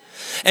wisdom.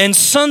 And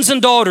sons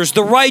and daughters,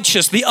 the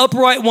righteous, the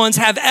upright ones,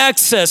 have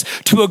access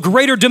to a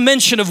greater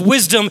dimension of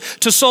wisdom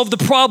to solve the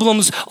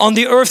problems on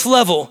the earth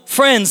level.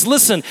 Friends,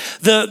 listen,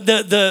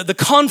 the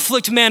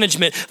conflict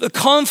management, the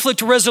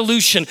conflict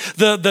resolution,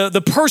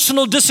 the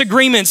personal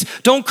disagreements,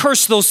 don't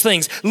curse those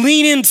things.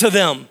 Lean into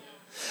them.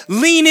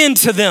 Lean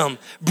into them.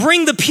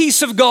 Bring the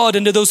peace of God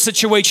into those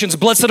situations.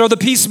 Blessed are the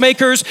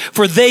peacemakers,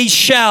 for they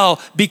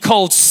shall be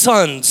called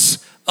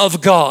sons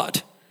of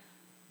God.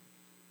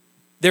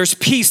 There's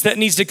peace that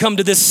needs to come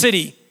to this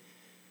city.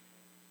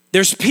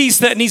 There's peace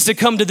that needs to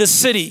come to this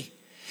city.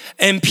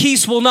 And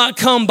peace will not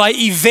come by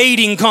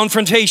evading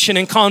confrontation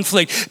and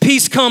conflict.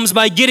 Peace comes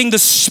by getting the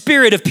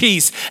spirit of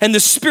peace and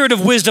the spirit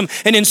of wisdom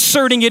and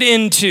inserting it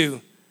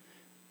into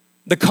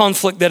the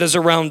conflict that is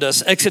around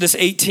us. Exodus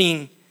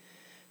 18.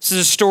 This is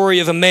a story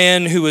of a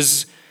man who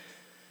was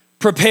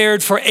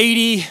prepared for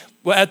 40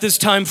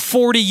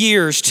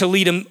 years to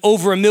lead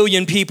over 1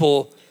 million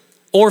people,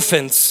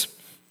 orphans.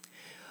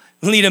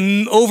 Lead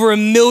over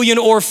 1 million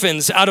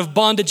orphans out of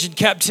bondage and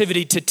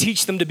captivity to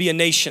teach them to be a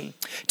nation,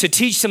 to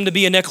teach them to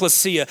be an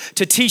ecclesia,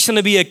 to teach them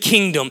to be a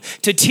kingdom,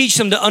 to teach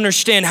them to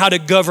understand how to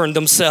govern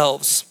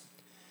themselves.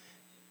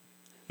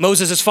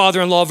 Moses'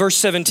 father-in-law, verse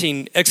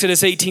 17,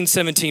 Exodus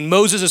 18:17.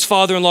 Moses'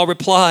 father-in-law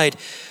replied,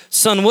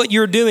 "Son, what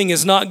you're doing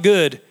is not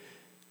good."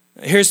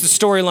 Here's the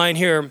storyline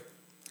here.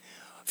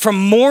 From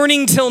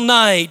morning till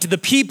night, the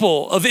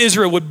people of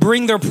Israel would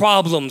bring their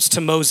problems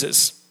to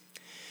Moses.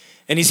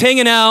 And he's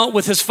hanging out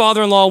with his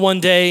father-in-law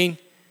one day,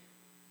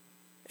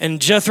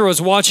 and Jethro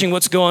is watching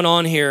what's going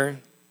on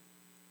here.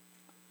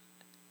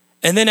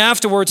 And then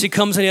afterwards, he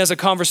comes and he has a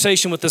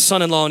conversation with the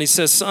son-in-law, and he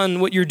says, "Son,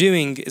 what you're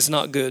doing is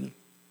not good.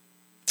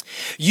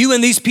 You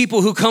and these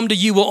people who come to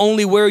you will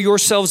only wear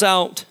yourselves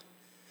out.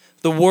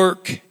 The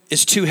work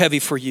is too heavy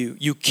for you.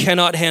 You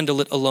cannot handle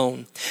it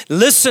alone.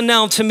 Listen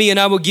now to me, and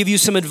I will give you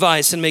some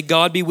advice, and may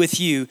God be with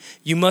you.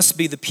 You must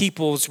be the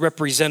people's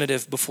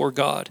representative before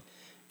God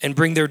and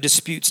bring their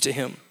disputes to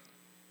him.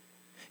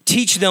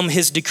 Teach them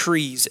his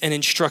decrees and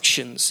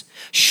instructions.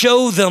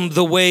 Show them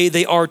the way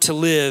they are to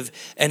live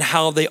and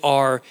how they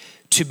are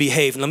to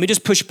behave." And let me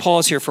just push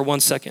pause here for 1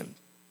 second.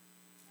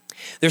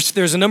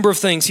 There's a number of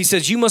things. He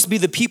says, you must be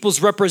the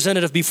people's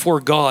representative before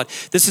God.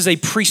 This is a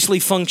priestly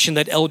function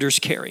that elders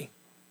carry.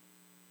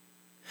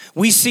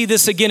 We see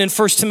this again in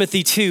 1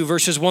 Timothy 2,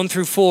 verses 1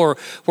 through 4,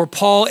 where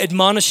Paul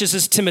admonishes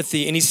his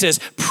Timothy, and he says,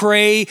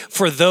 pray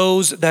for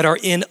those that are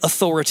in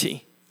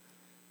authority.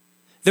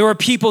 There are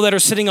people that are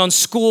sitting on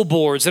school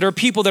boards, that are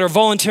people that are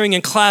volunteering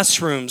in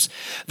classrooms,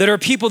 that are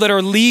people that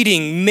are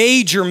leading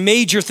major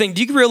things.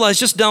 Do you realize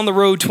just down the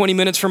road, 20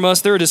 minutes from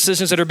us, there are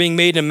decisions that are being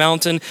made in a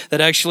mountain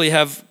that actually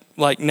have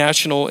like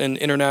national and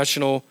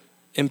international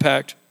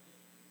impact?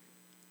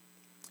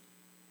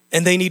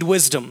 And they need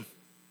wisdom.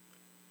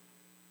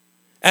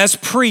 As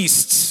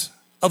priests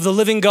of the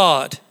living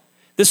God,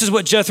 this is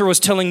what Jethro was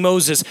telling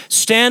Moses.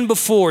 Stand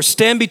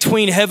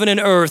between heaven and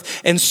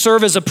earth and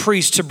serve as a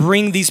priest to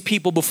bring these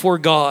people before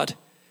God.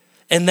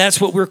 And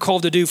that's what we're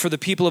called to do for the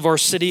people of our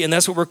city, and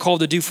that's what we're called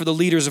to do for the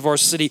leaders of our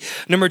city.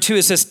 Number 2,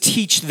 it says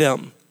teach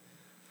them.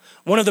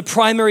 One of the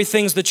primary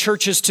things the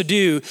church is to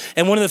do,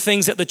 and one of the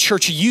things that the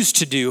church used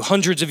to do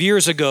hundreds of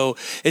years ago,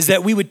 is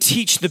that we would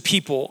teach the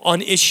people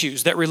on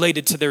issues that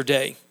related to their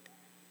day.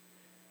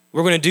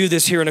 We're going to do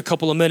this here in a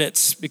couple of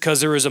minutes because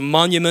there is a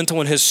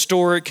monumental and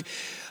historic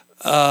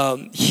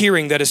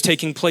hearing that is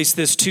taking place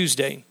this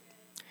Tuesday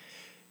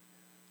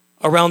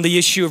around the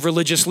issue of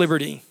religious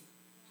liberty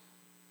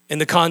in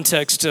the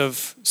context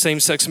of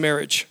same-sex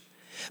marriage.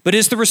 but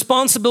it's the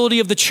responsibility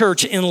of the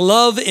church in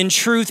love, in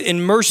truth,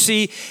 in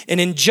mercy, and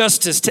in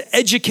justice to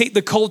educate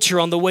the culture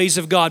on the ways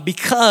of God,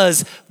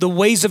 because the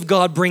ways of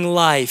God bring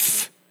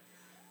life.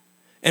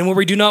 And when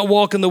we do not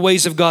walk in the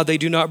ways of God, they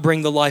do not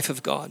bring the life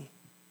of God.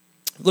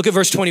 Look at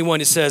verse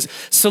 21. It says,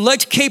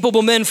 select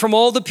capable men from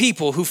all the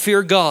people who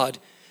fear God,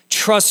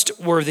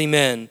 trustworthy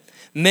men,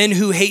 men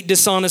who hate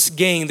dishonest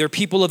gain, they're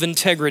people of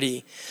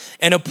integrity,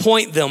 and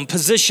appoint them,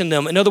 position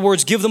them. In other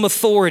words, give them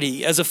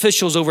authority as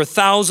officials over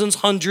thousands,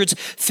 hundreds,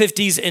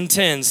 fifties, and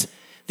tens.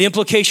 The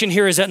implication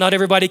here is that not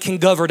everybody can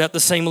govern at the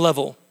same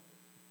level.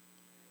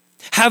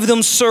 Have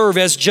them serve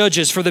as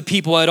judges for the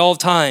people at all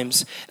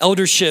times.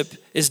 Eldership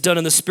is done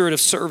in the spirit of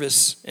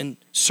service and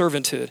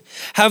servanthood.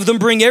 Have them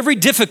bring every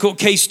difficult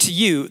case to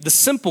you. The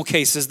simple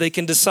cases they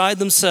can decide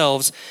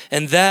themselves,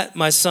 and that,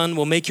 my son,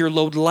 will make your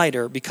load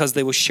lighter because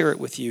they will share it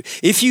with you.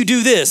 If you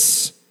do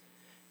this,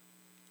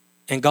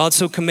 and God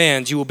so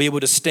commands, you will be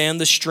able to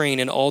stand the strain,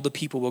 and all the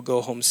people will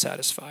go home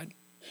satisfied.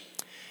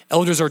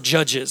 Elders are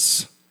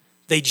judges.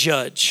 They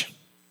judge.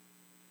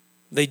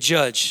 They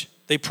judge.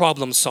 They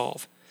problem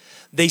solve.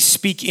 They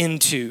speak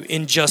into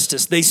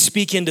injustice. They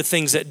speak into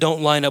things that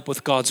don't line up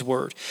with God's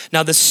word.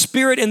 Now, the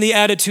spirit and the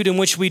attitude in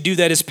which we do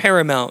that is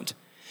paramount.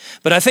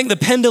 But I think the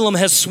pendulum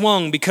has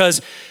swung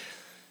because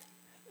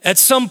at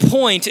some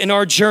point in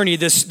our journey,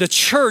 the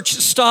church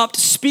stopped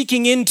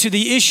speaking into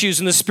the issues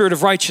in the spirit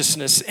of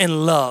righteousness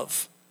and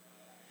love.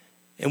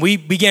 And we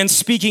began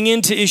speaking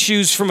into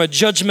issues from a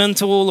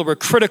judgmental or a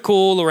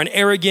critical or an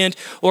arrogant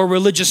or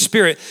religious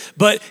spirit.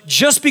 But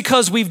just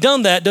because we've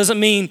done that doesn't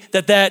mean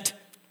that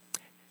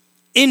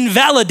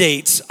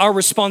invalidates our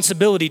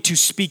responsibility to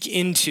speak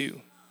into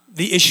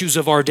the issues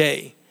of our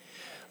day.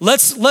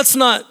 Let's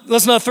not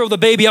throw the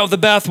baby out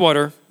with the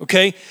bathwater,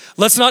 okay?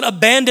 Let's not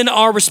abandon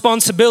our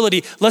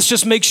responsibility. Let's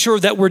just make sure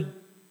that we're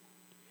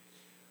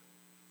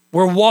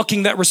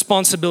walking that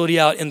responsibility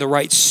out in the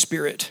right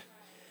spirit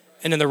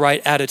and in the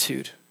right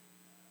attitude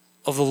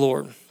of the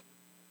Lord.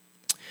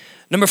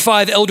 Number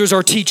 5, elders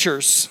are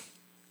teachers.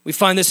 We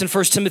find this in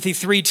 1 Timothy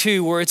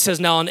 3:2, where it says,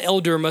 now an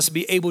elder must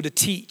be able to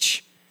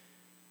teach.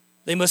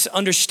 They must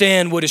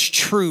understand what is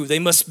true. They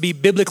must be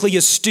biblically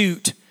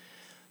astute.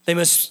 They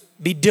must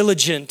be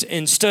diligent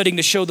in studying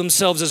to show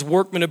themselves as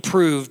workmen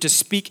approved, to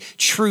speak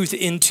truth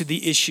into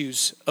the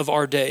issues of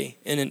our day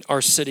and in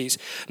our cities.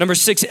 Number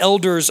 6,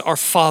 elders are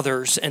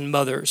fathers and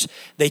mothers.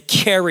 They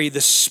carry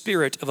the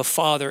spirit of a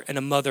father and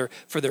a mother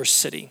for their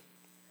city.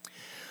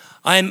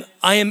 I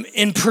am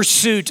in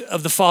pursuit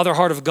of the father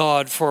heart of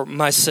God for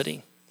my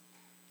city.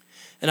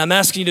 And I'm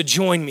asking you to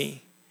join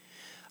me.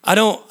 I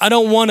don't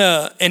want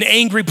an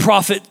angry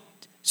prophet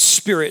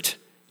spirit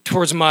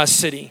towards my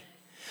city.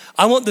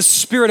 I want the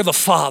spirit of a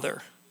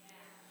father.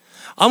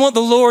 I want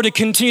the Lord to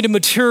continue to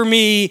mature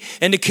me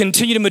and to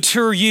continue to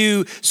mature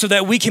you so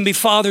that we can be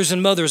fathers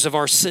and mothers of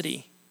our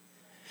city.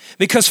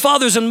 Because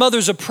fathers and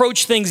mothers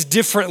approach things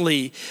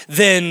differently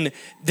than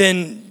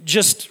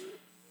just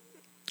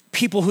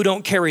people who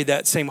don't carry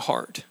that same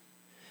heart.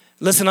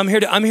 Listen, I'm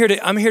here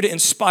to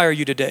inspire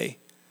you today.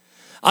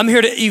 I'm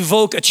here to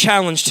evoke a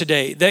challenge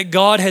today that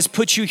God has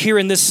put you here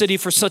in this city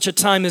for such a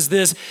time as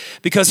this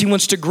because he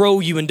wants to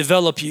grow you and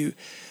develop you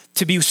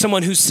to be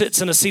someone who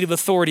sits in a seat of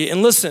authority.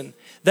 And listen,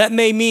 that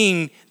may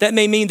mean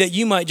that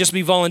you might just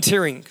be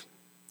volunteering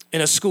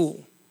in a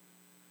school.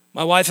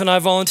 My wife and I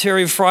volunteer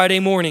every Friday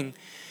morning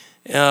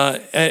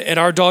at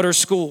our daughter's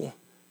school.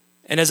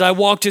 And as I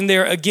walked in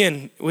there,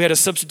 again, we had a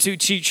substitute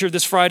teacher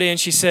this Friday, and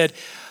she said,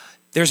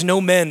 there's no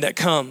men that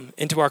come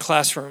into our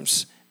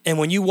classrooms. And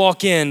when you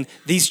walk in,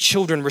 these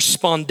children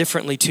respond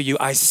differently to you.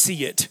 I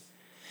see it.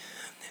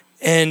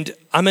 And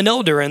I'm an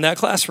elder in that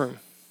classroom.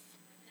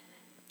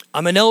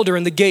 I'm an elder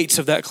in the gates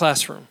of that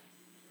classroom.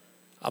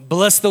 I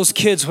bless those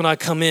kids when I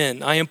come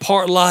in. I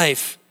impart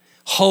life,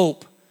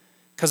 hope,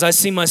 because I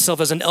see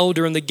myself as an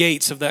elder in the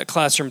gates of that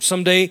classroom.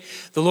 Someday,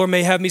 the Lord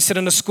may have me sit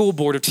on a school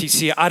board of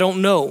TCA. I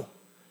don't know,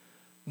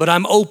 but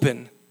I'm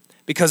open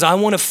because I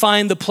want to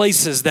find the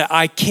places that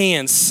I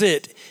can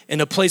sit in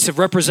a place of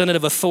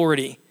representative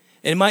authority.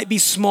 It might be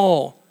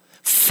small.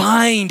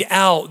 Find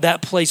out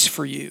that place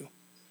for you.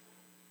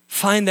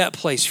 Find that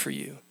place for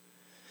you.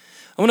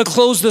 I want to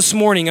close this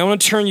morning. I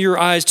want to turn your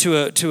eyes to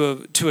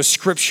a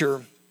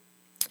scripture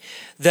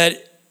that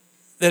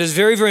is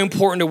very, very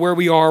important to where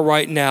we are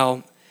right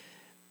now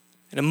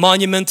in a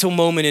monumental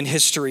moment in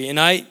history. And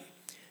I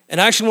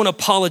actually want to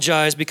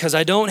apologize because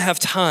I don't have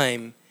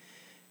time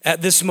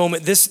at this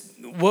moment.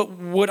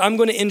 What I'm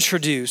going to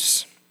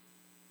introduce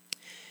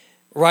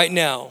right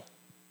now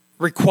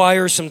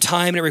requires some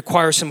time and it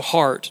requires some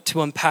heart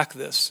to unpack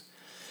this.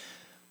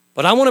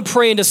 But I want to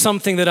pray into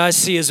something that I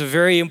see as a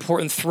very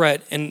important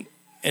threat, and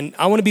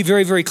I want to be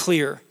very, very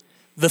clear.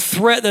 The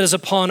threat that is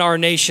upon our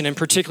nation, and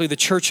particularly the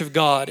Church of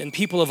God and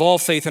people of all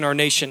faith in our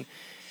nation,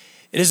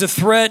 it is a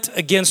threat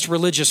against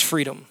religious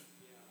freedom.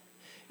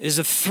 It is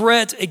a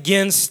threat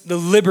against the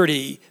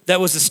liberty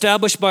that was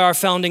established by our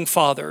founding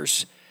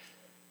fathers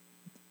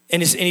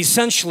And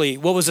essentially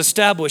what was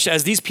established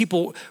as these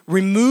people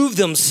removed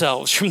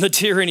themselves from the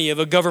tyranny of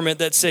a government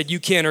that said you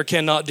can or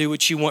cannot do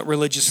what you want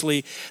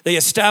religiously, they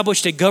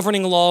established a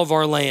governing law of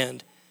our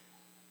land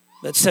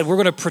that said we're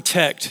going to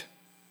protect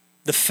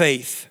the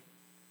faith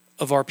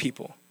of our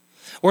people.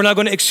 We're not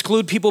going to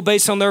exclude people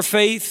based on their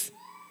faith.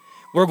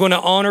 We're going to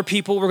honor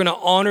people. We're going to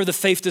honor the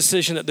faith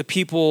decision that the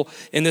people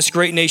in this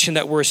great nation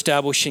that we're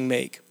establishing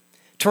make.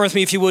 Turn with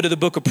me, if you would, to the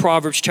book of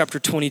Proverbs, chapter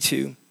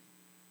 22,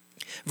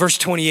 verse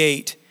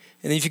 28.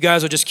 And then if you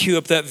guys will just cue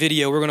up that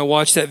video, we're going to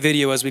watch that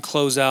video as we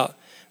close out.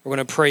 We're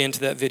going to pray into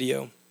that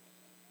video.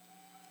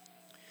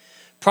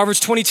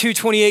 Proverbs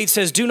 22:28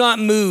 says, "Do not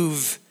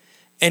move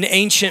an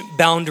ancient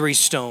boundary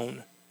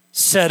stone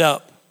set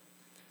up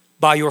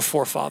by your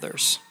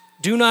forefathers."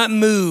 Do not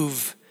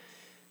move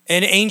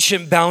an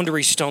ancient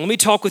boundary stone. Let me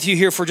talk with you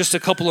here for just a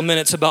couple of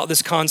minutes about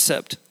this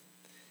concept.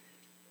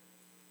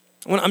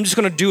 I'm just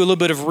going to do a little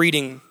bit of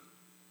reading.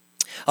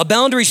 A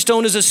boundary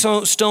stone is a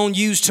stone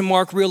used to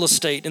mark real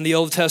estate in the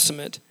Old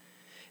Testament.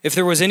 If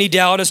there was any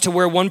doubt as to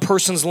where one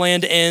person's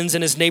land ends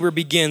and his neighbor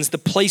begins, the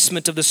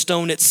placement of the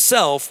stone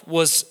itself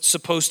was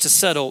supposed to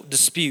settle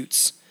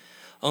disputes,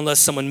 unless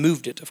someone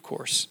moved it, of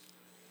course.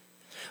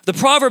 The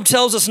proverb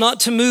tells us not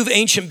to move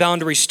ancient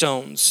boundary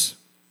stones.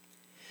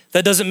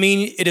 That doesn't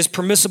mean it is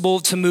permissible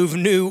to move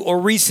new or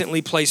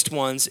recently placed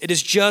ones. It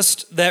is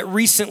just that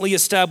recently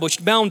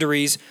established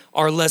boundaries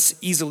are less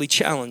easily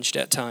challenged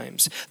at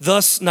times,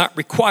 thus not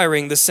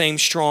requiring the same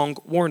strong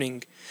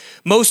warning.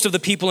 Most of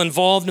the people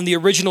involved in the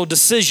original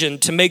decision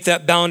to make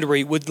that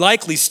boundary would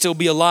likely still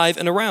be alive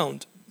and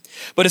around.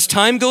 But as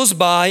time goes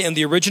by and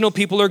the original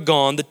people are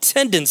gone, the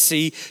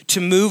tendency to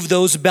move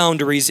those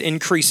boundaries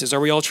increases. Are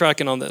we all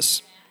tracking on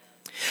this?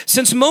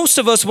 Since most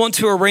of us want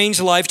to arrange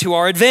life to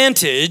our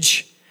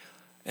advantage,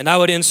 and I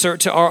would insert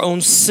to our own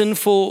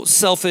sinful,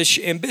 selfish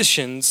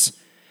ambitions,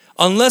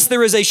 unless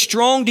there is a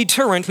strong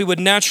deterrent, we would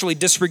naturally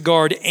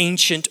disregard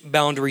ancient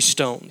boundary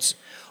stones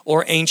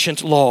or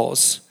ancient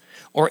laws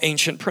or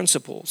ancient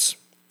principles.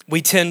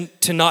 We tend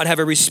to not have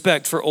a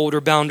respect for older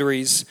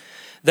boundaries.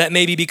 That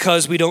may be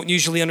because we don't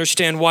usually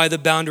understand why the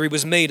boundary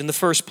was made in the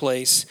first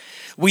place.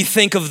 We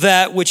think of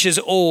that which is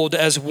old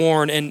as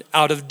worn and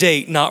out of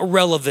date, not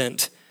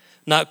relevant,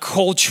 not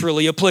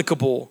culturally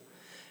applicable.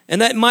 And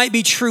that might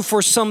be true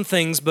for some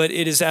things, but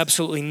it is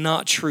absolutely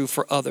not true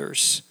for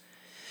others.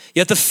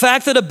 Yet the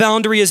fact that a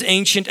boundary is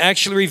ancient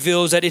actually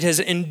reveals that it has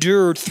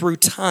endured through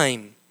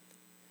time.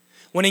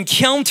 When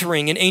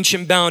encountering an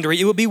ancient boundary,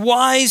 it would be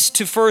wise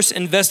to first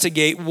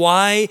investigate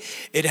why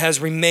it has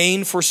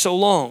remained for so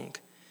long.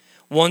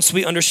 Once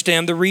we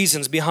understand the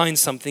reasons behind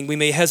something, we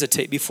may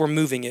hesitate before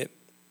moving it.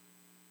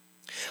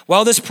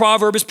 While this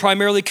proverb is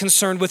primarily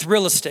concerned with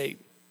real estate,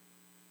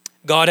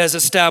 God has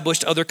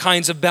established other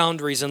kinds of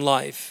boundaries in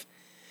life.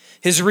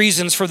 His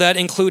reasons for that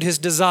include his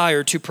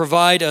desire to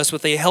provide us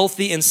with a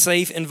healthy and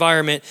safe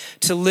environment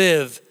to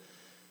live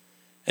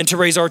and to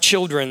raise our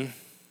children.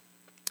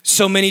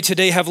 So many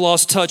today have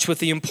lost touch with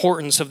the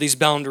importance of these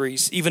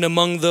boundaries. Even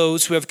among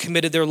those who have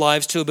committed their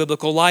lives to a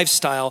biblical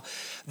lifestyle,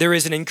 there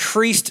is an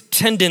increased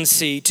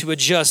tendency to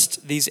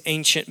adjust these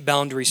ancient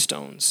boundary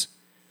stones.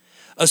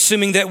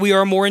 Assuming that we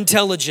are more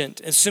intelligent,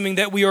 assuming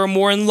that we are a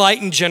more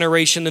enlightened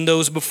generation than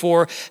those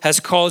before, has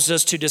caused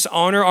us to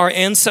dishonor our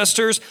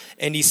ancestors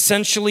and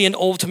essentially and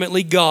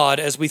ultimately God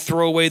as we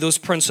throw away those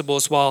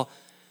principles while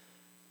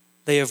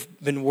they have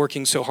been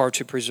working so hard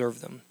to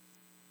preserve them.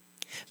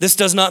 This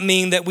does not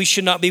mean that we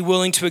should not be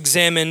willing to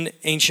examine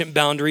ancient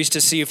boundaries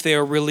to see if they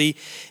are really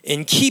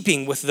in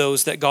keeping with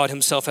those that God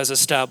himself has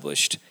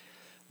established.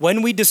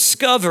 When we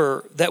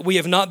discover that we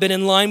have not been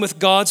in line with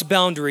God's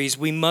boundaries,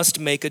 we must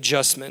make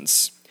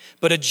adjustments.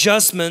 But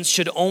adjustments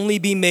should only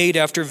be made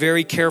after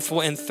very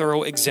careful and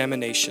thorough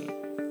examination.